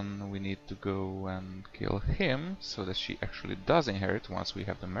then we need to go and kill him so that she actually does inherit once we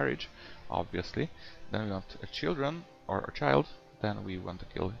have the marriage, obviously. Then we want a children or a child. Then we want to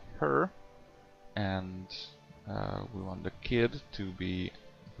kill her, and we want the kid to be,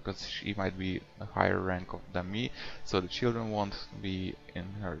 because she might be a higher rank than me, so the children won't be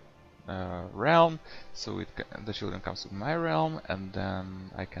in her realm. So the children comes to my realm, and then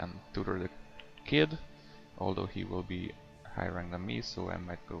I can tutor the kid, although he will be higher rank than me, so I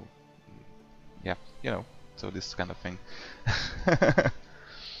might go, yeah, you know, so this kind of thing.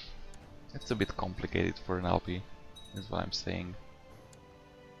 It's a bit complicated for an LP, is what I'm saying.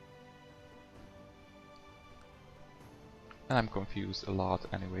 And I'm confused a lot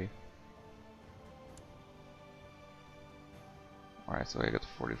anyway. Alright, so I got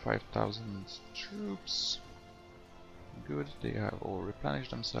 45,000 troops. Good, they have all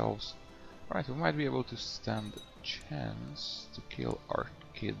replenished themselves. Alright, we might be able to stand a chance to kill our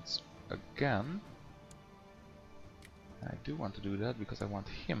kids again. I do want to do that because I want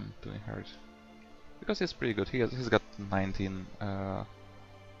him to inherit. Because he's pretty good. He's got 19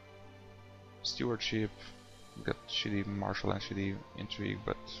 stewardship, he's got shitty martial and shitty intrigue,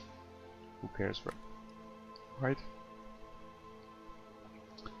 but who cares, right?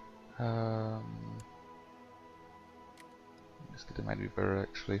 This kid might be better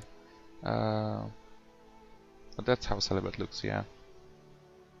actually. But that's how celibate looks, yeah.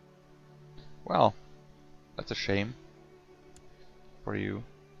 Well, that's a shame for you,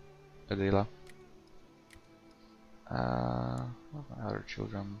 Adela. Other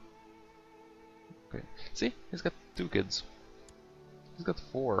children. Okay, see, he's got 2 kids. He's got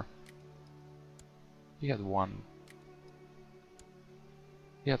 4. He had 1.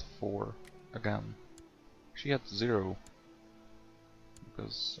 He had 4 again. She had 0.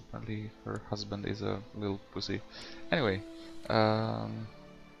 Because apparently her husband is a little pussy. Anyway, I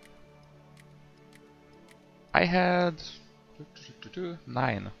had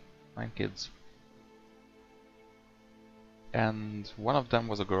 9 kids, and one of them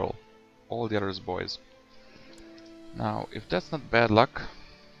was a girl, all the others boys. Now, if that's not bad luck,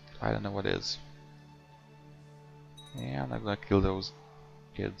 I don't know what is. Yeah, I'm not gonna kill those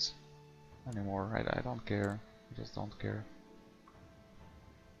kids anymore. I don't care. I just don't care.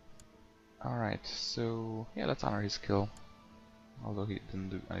 Alright, so yeah, let's honor his kill. Although he didn't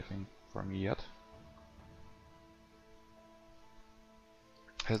do anything for me yet.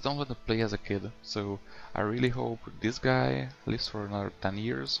 I just don't want to play as a kid, so I really hope this guy lives for another 10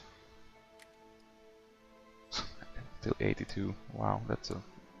 years. Till 82. Wow, that's a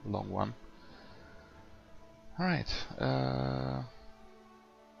long one. Alright,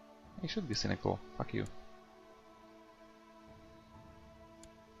 he should be cynical. Fuck you.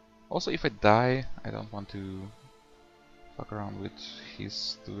 Also, if I die, I don't want to fuck around with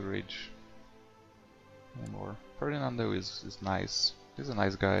his tutorage anymore. Ferdinando is nice. He's a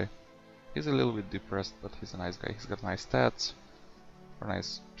nice guy. He's a little bit depressed, but he's a nice guy. He's got nice stats, or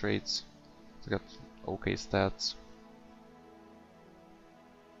nice traits. He's got okay stats.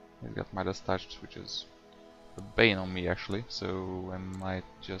 He's got Midas touched, which is a bane on me actually, so I might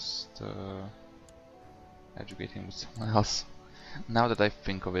just educate him with someone else. Now that I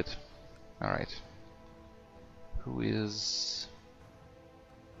think of it. Alright. Who is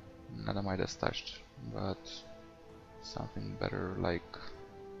not a Midas touched, but something better like...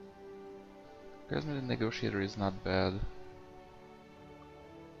 Charisma the Negotiator is not bad.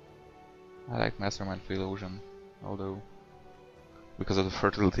 I like Mastermind Theologian, although because of the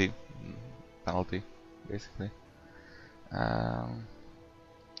fertility penalty, basically. I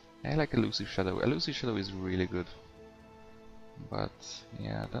like Elusive Shadow. Elusive Shadow is really good, but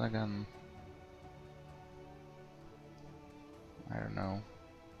yeah, then again, I don't know.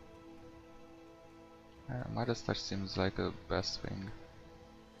 Midas Touch seems like the best thing.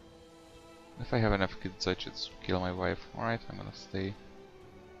 If I have enough kids, I should kill my wife. Alright, I'm gonna stay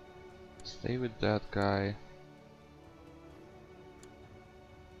with that guy.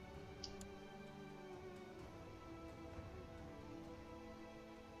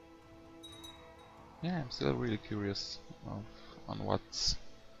 Yeah, I'm still really curious on what is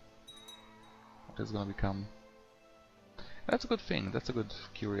gonna become. That's a good thing. That's a good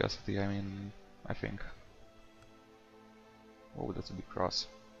curiosity. I mean, I think. Oh, that's a big cross.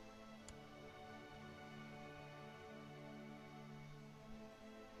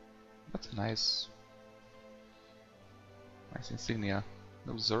 That's a nice insignia.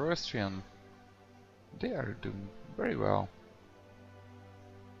 The Zoroastrian, they are doing very well.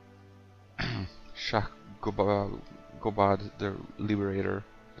 Shah Gobad, the Liberator.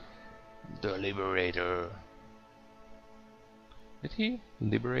 The Liberator. Did he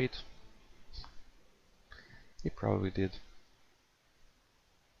liberate? He probably did.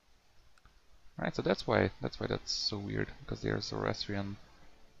 Right, so that's why that's so weird, because they are Zoroastrian.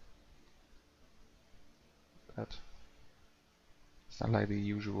 That it's not like the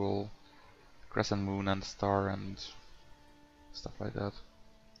usual crescent moon and star and stuff like that.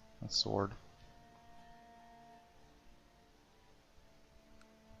 And sword.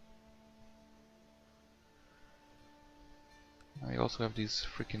 And we also have these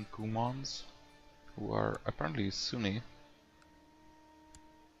freaking Kumans, who are apparently Sunni.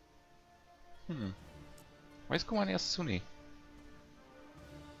 Why is Kumania Sunni?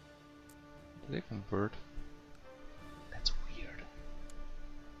 Did they convert? That's weird.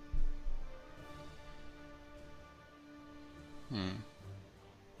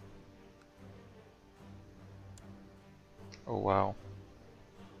 Oh wow.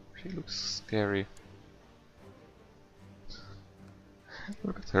 She looks scary.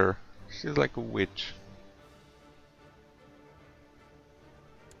 Look at her. She's like a witch.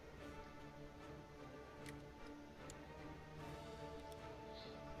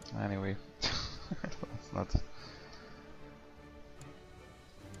 Anyway, let's not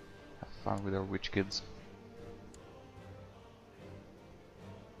have fun with our witch kids.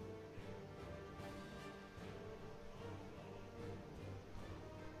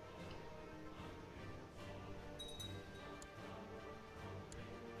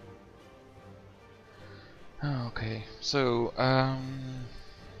 Okay, so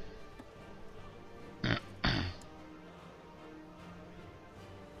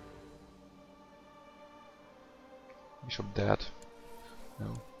Bishop dead.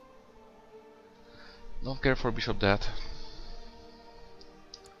 No. Don't care for Bishop dead.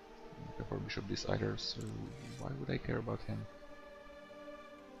 Don't care for Bishop this either, so why would I care about him?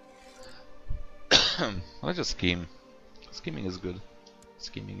 Let's just scheme. Scheming is good.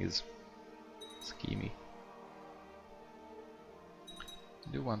 Scheming is schemy.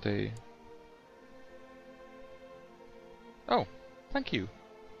 I do want a... Oh, thank you.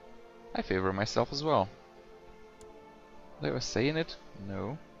 I favor myself as well. Do I have a say in it?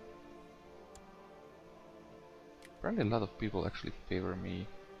 No. Apparently a lot of people actually favor me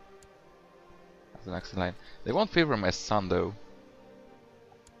as the next in line. They won't favor my son though.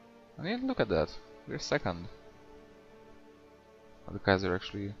 I mean, look at that. We're second. The Kaiser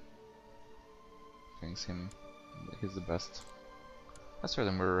actually thinks he's the best. Let's try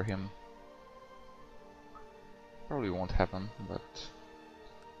to murder him. Probably won't happen, but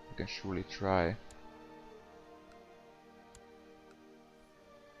we can surely try.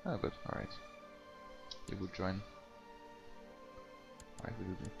 Oh good, alright. You would join. Alright, we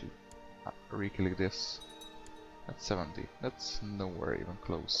do need to re-click this. That's 70. That's nowhere even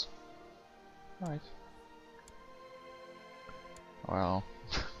close. Alright. Well,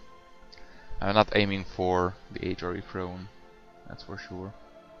 I'm not aiming for the HRE throne, that's for sure.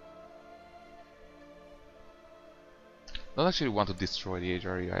 Don't actually want to destroy the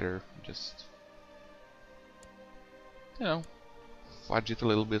HRE either, just, you know, fudge it a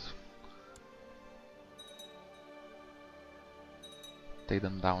little bit. Take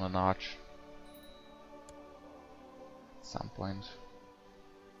them down a notch at some point.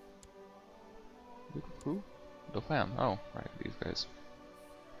 Who? Dauphin. Oh, right, these guys.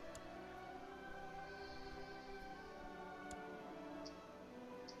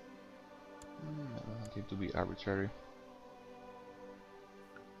 I don't want it to be arbitrary.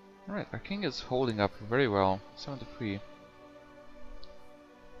 Alright, our king is holding up very well. 73.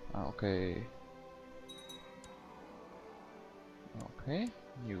 Okay. Okay,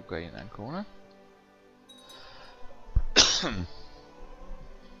 new guy in Ancona.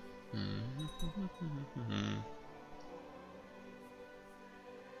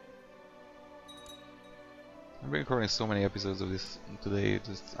 I've been recording so many episodes of this today,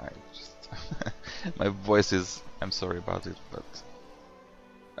 my voice is, I'm sorry about it, but...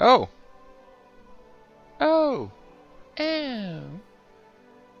 Oh! Oh! Ew!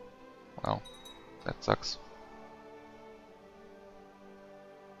 Well, that sucks.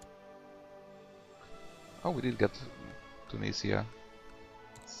 Oh, we did get Tunisia,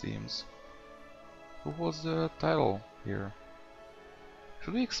 it seems. Who holds the title here?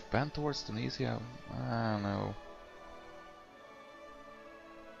 Should we expand towards Tunisia? I don't know.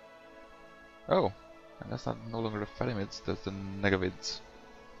 Oh, and that's not no longer the Fatimids, that's the Negavids.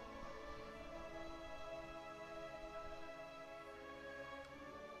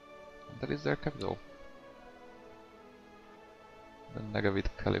 And that is their capital. The Negavid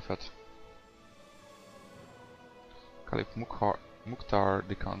Caliphate. Caliph Mukhtar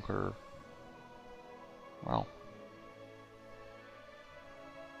the Conqueror. Well.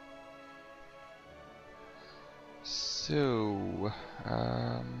 So,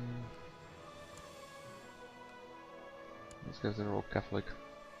 these guys are all Catholic.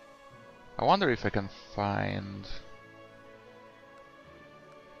 I wonder if I can find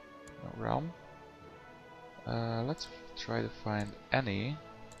a realm. Let's try to find any,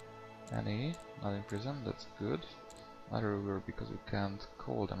 not in prison, that's good. Not a ruler because we can't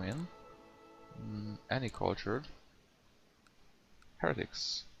call them in. Any cultured.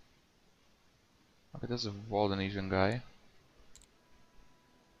 Heretics. Okay, that's a Waldenesian guy.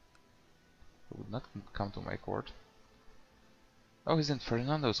 Who would not come to my court. Oh, he's in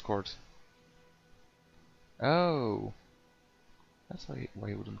Ferdinando's court. Oh, that's why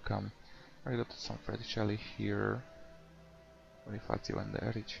he wouldn't come. I got some Fraticelli here. Bonifacio and the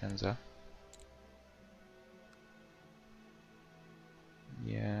Ericenza.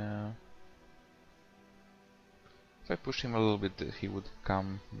 Yeah. If I push him a little bit, he would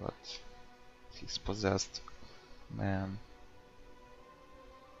come, but he's possessed. Man.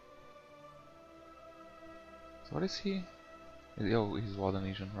 So what is he? Oh, he's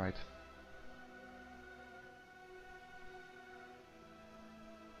Waldenesian, right.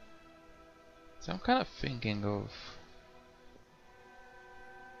 So I'm kind of thinking of...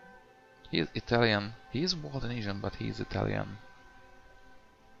 He is Italian. He is Waldenesian, but he is Italian.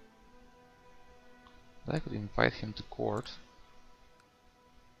 But I could invite him to court.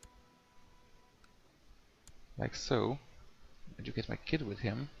 Like so. Educate my kid with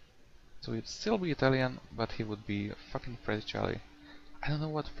him. So he'd still be Italian, but he would be fucking Fraticelli. I don't know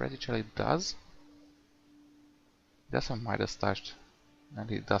what Fraticelli does. He does have Midas touched. And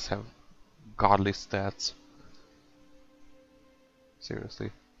he does have godly stats.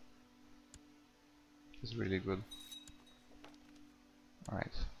 Seriously. He's really good.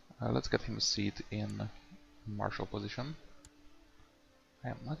 Alright. Let's get him a seat in martial position. I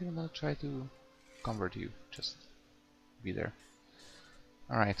am not even gonna try to convert you, just be there.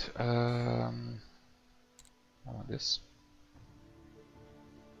 Alright, I want this.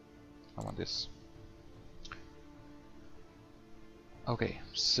 I want this. Okay,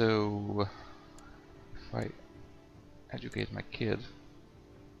 so if I educate my kid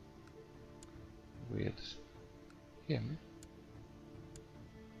with him.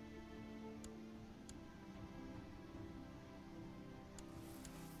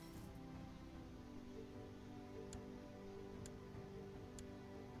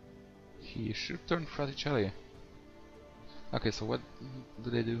 He should turn Fraticelli. Okay, so what do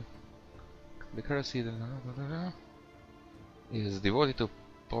they do? The currency is devoted to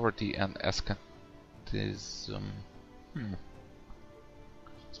poverty and asceticism.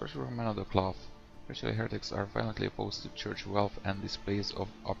 Especially for men of the cloth. Especially heretics are violently opposed to church wealth and displays of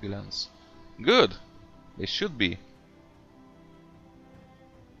opulence. Good! They should be.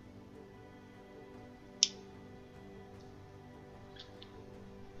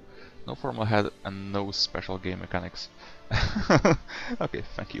 No formal head and no special game mechanics. Okay,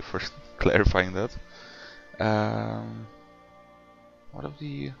 thank you for clarifying that. What of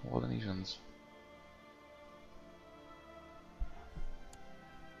the Waldenesians?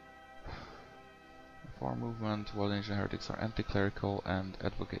 For movement, Waldenesian heretics are anti-clerical and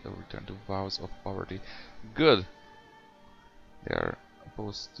advocate a return to vows of poverty. Good! They are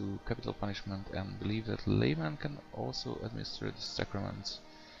opposed to capital punishment and believe that laymen can also administer the sacraments.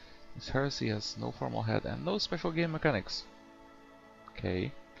 This heresy has no formal head and no special game mechanics.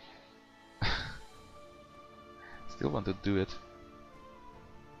 Okay. Still want to do it.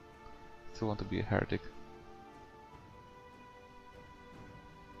 Still want to be a heretic.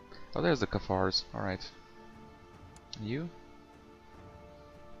 Oh, there's the Cathars. Alright. You?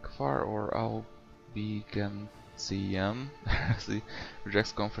 Cathar or Albigensian heresy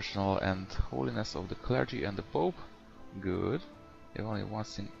rejects confessional and holiness of the clergy and the Pope. Good. They have only one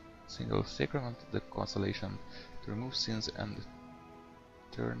single sacrament, the consolation, to remove sins and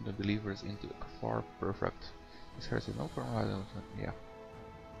turn the believers into a Cathar perfect. This heresy no problem. Yeah.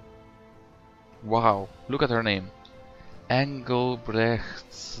 Wow, look at her name.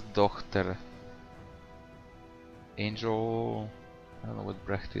 Engelbrecht's daughter. Angel. I don't know what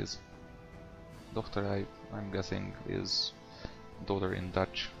Brecht is. Daughter, I'm guessing, is daughter in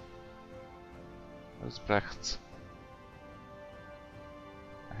Dutch. What's Brecht?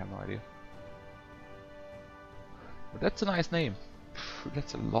 I have no idea. But that's a nice name.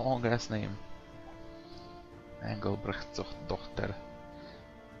 That's a long ass name. Engelbrecht's daughter.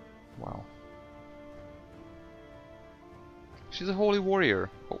 Wow. She's a holy warrior.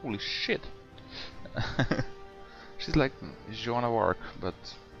 Holy shit. She's like Joan of Arc, but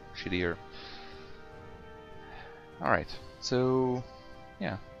shittier. Alright, so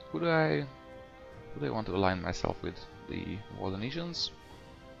yeah, who do I want to align myself with? The Waldenesians,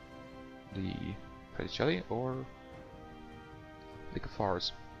 the Fraticelli, or the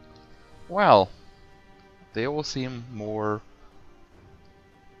Cathars? Well, they all seem more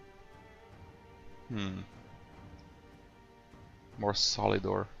more solid,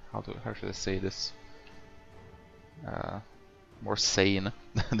 or how should I say this? More sane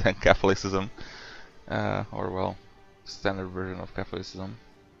than Catholicism, or well, standard version of Catholicism.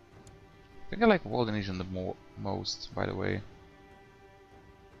 I think I like Waldenesian the most, by the way.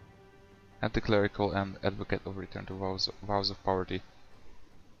 Anti-clerical and advocate of return to vows of poverty.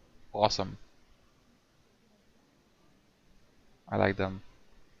 Awesome. I like them.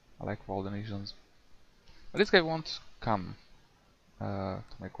 I like Waldenesians. But this guy won't come to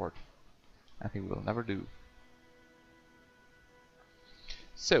my court, and he will never do.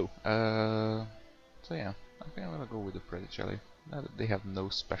 So yeah, I think I'm gonna go with the Fraticelli. They have no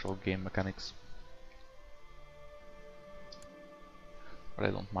special game mechanics, but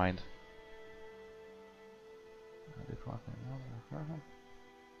I don't mind.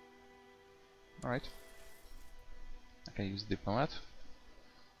 Alright, I can use Diplomat,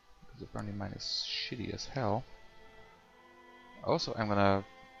 because apparently mine is shitty as hell. Also, I'm gonna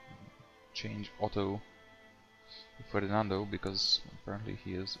change Otto to Ferdinando, because apparently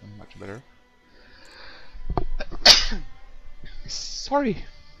he is much better. Sorry!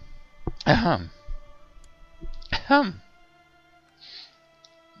 Ahem. Ahem.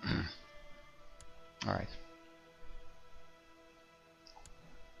 Alright.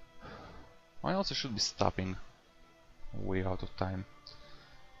 I also should be stopping way out of time.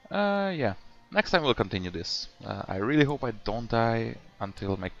 Yeah. Next time we'll continue this. I really hope I don't die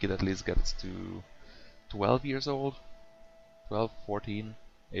until my kid at least gets to 12 years old. 12,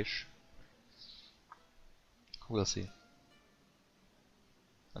 14-ish. We'll see.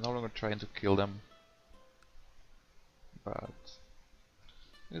 I'm no longer trying to kill them, but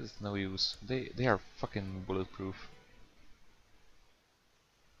there's no use. They are fucking bulletproof.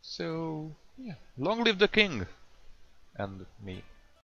 So yeah, long live the king and me.